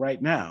Council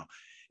right now.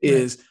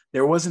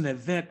 There was an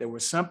event, there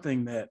was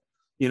something that,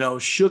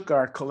 shook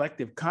our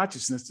collective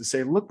consciousness to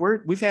say, look,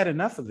 we've had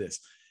enough of this.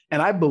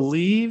 And I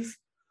believe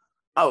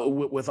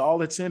with all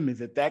that's in me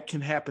that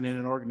can happen in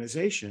an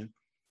organization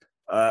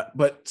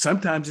But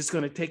sometimes it's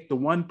going to take the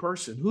one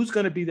person. Who's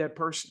going to be that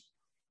person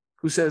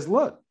who says,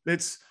 look,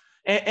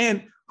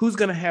 and who's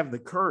going to have the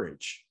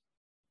courage?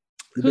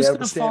 Who's going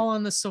to fall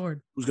on the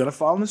sword? Who's going to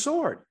fall on the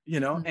sword?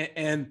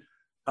 And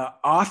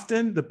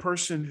often the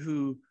person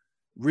who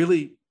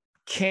really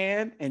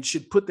can and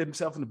should put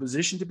themselves in a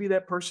position to be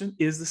that person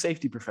is the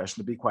safety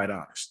professional, to be quite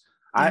honest.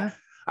 Yeah.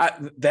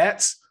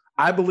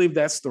 I believe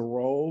that's the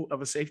role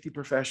of a safety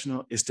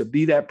professional, is to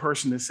be that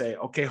person to say,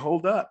 okay,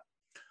 hold up.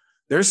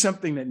 There's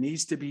something that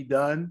needs to be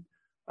done.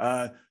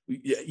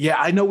 Yeah,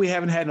 I know we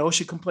haven't had an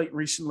OSHA complaint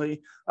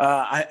recently.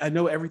 I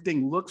know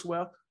everything looks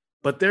well,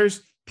 but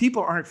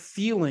people aren't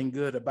feeling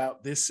good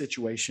about this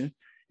situation.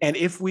 And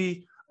if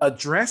we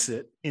address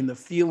it in the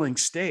feeling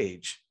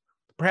stage,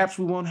 perhaps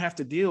we won't have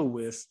to deal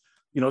with,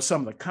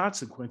 some of the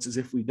consequences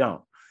if we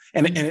don't.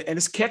 And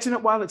it's catching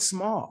it while it's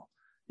small.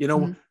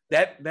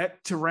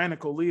 That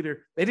tyrannical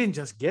leader, they didn't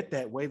just get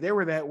that way. They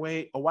were that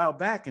way a while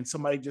back, and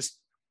somebody just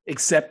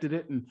accepted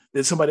it, and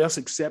then somebody else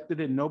accepted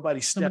it, and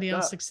nobody stepped up. Somebody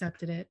else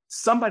accepted it.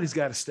 Somebody's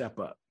got to step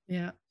up.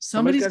 Yeah,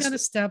 somebody's got to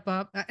step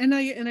up, and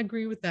I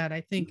agree with that.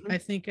 I think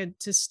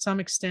to some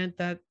extent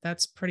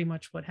that's pretty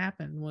much what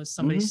happened. Was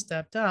somebody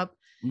stepped up,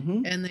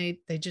 and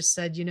they just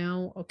said,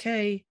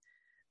 okay,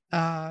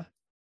 I'm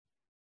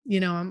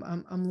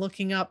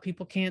looking up.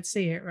 People can't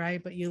see it,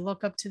 right? But you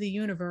look up to the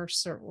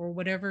universe or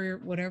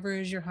whatever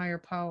is your higher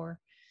power,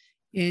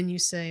 and you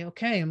say,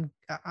 okay,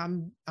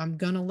 I'm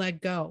gonna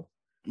let go,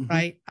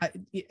 right?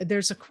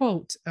 There's a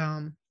quote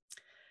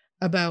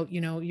about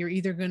you're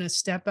either gonna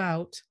step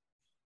out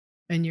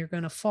and you're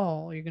gonna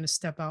fall, or you're gonna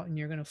step out and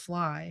you're gonna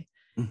fly,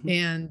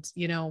 and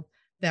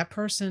that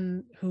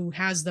person who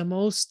has the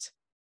most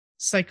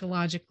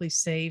psychologically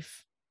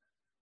safe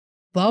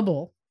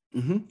bubble.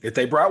 That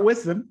they brought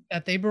with them.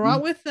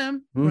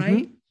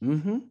 Right?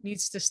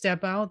 Needs to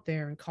step out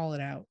there and call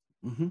it out.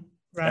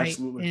 Right.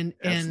 Absolutely.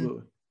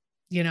 And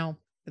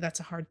that's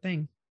a hard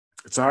thing.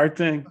 It's a hard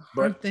thing.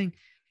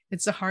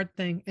 It's a hard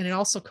thing. And it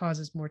also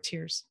causes more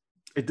tears.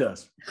 It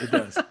does.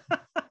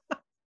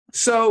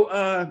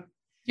 So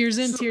tears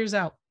in, tears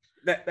out.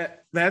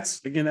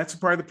 That's a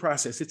part of the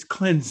process. It's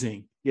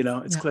cleansing,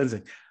 it's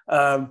cleansing.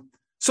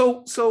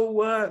 So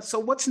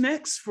what's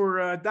next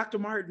for Dr.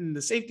 Martin?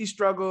 The safety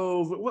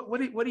struggle.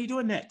 What are you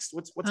doing next?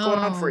 What's going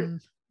on for you?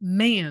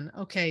 Man,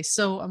 okay.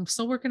 So I'm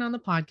still working on the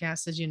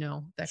podcast, as you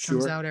know, that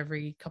comes out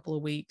every couple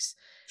of weeks.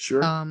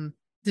 Sure.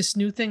 This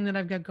new thing that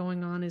I've got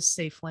going on is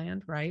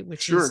Safeland, right?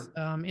 Which is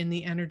in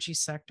the energy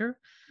sector.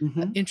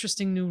 An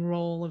interesting new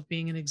role of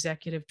being an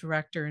executive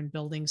director and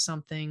building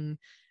something.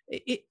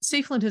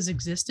 Safeland has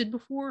existed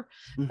before,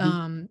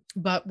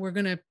 but we're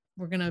gonna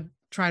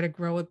try to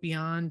grow it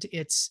beyond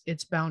its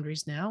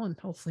boundaries now, and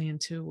hopefully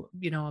into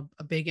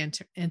a big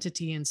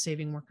entity in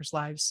saving workers'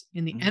 lives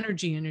in the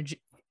energy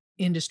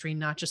industry,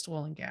 not just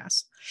oil and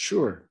gas.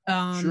 Sure.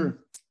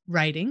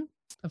 Writing,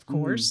 of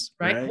course,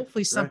 right?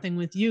 Hopefully something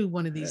with you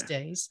one of these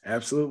days.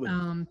 Absolutely.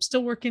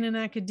 Still working in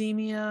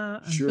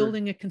academia. I'm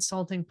building a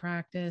consulting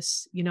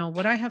practice.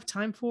 What I have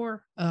time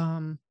for,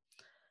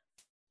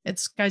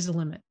 it's sky's the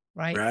limit.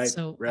 Right.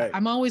 So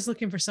I'm always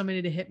looking for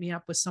somebody to hit me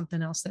up with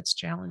something else that's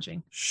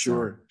challenging.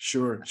 Sure.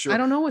 I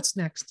don't know what's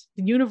next.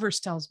 The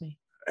universe tells me.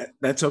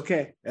 That's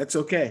okay.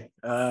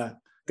 Got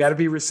to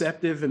be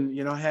receptive and,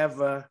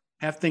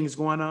 have things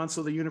going on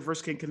so the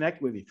universe can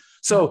connect with you.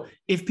 So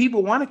if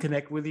people want to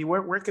connect with you,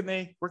 where can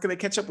they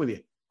catch up with you?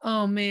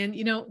 Oh man.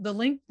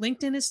 The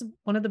LinkedIn is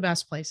one of the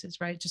best places,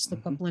 right? Just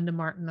look up Linda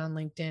Martin on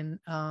LinkedIn.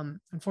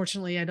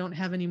 Unfortunately, I don't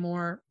have any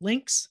more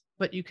links,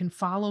 but you can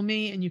follow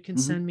me and you can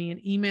send me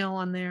an email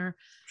on there.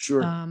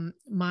 Sure.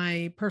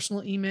 My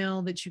personal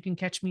email that you can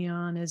catch me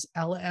on is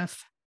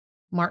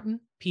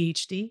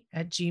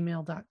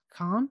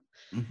lfmartinphd@gmail.com.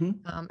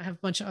 I have a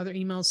bunch of other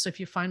emails. So if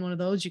you find one of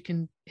those, you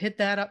can hit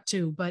that up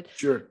too. But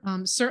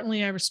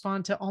certainly I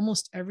respond to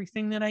almost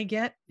everything that I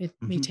get. It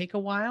may take a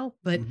while,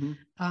 but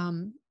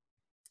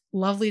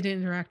lovely to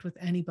interact with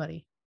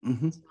anybody.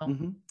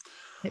 So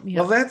hit me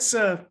up. Well, that's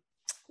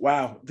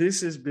wow,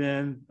 this has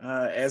been,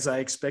 as I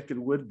expected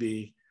it would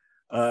be,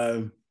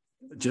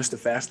 just a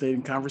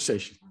fascinating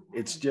conversation.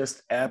 It's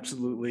just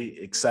absolutely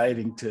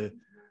exciting to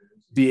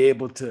be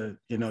able to,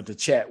 to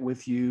chat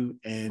with you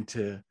and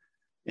to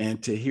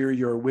hear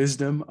your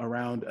wisdom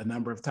around a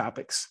number of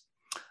topics.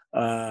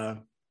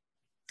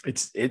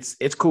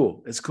 It's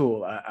cool. It's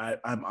cool.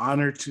 I'm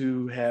honored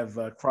to have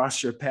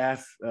crossed your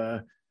path,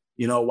 a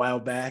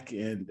while back,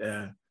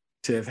 and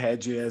to have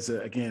had you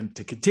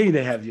to continue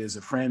to have you as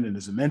a friend and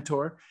as a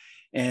mentor.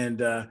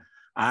 And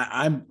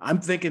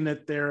I'm thinking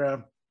that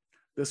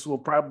this will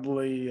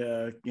probably,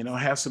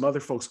 have some other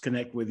folks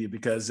connect with you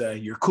because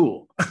you're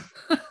cool.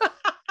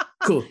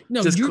 Cool.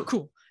 No, just you're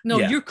cool. No,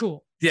 you're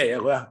cool. Yeah.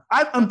 Well,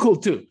 I'm cool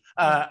too.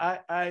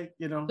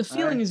 The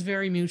feeling is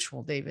very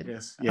mutual,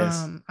 David.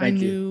 Yes. I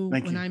knew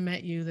when I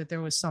met you that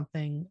there was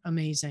something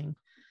amazing.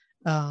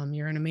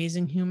 You're an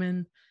amazing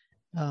human.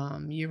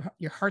 Your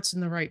heart's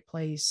in the right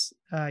place.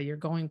 You're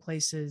going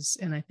places,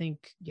 and I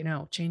think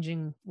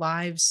changing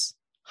lives,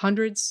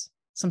 hundreds,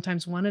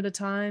 sometimes one at a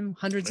time,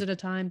 hundreds at a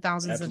time,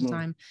 thousands at a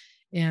time,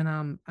 And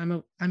I'm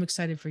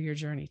excited for your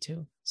journey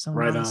too. So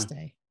Right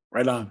namaste.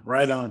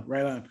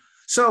 on.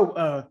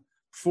 So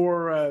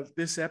for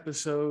this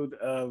episode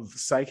of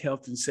Psych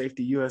Health and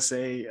Safety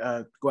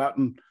USA, go out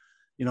and,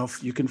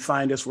 you can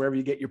find us wherever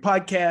you get your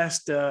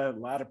podcast. A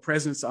lot of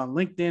presence on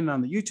LinkedIn,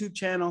 on the YouTube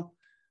channel.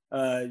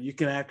 You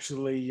can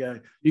actually,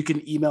 you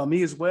can email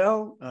me as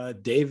well,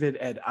 David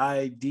at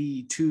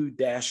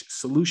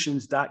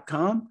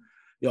id2-solutions.com.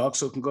 You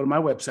also can go to my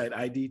website,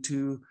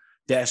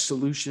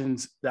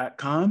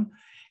 id2-solutions.com.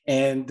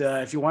 And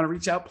if you want to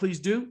reach out, please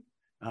do.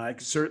 I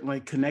can certainly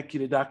connect you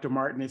to Dr.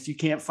 Martin if you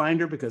can't find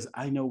her, because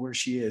I know where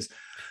she is.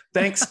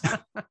 Thanks.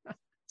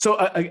 So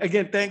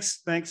again,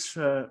 thanks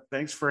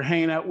for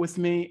hanging out with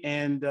me.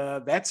 And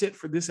that's it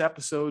for this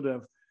episode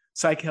of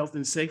Psych Health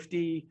and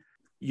Safety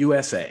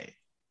USA.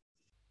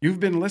 You've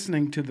been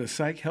listening to the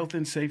Psych Health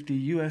and Safety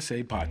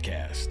USA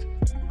podcast.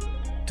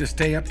 To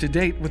stay up to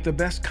date with the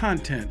best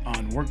content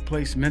on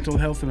workplace mental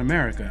health in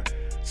America,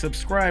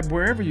 subscribe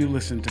wherever you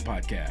listen to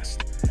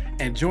podcasts,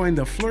 and join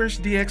the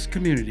Flourish DX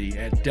community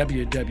at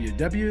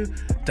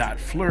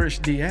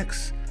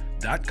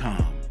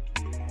www.flourishdx.com.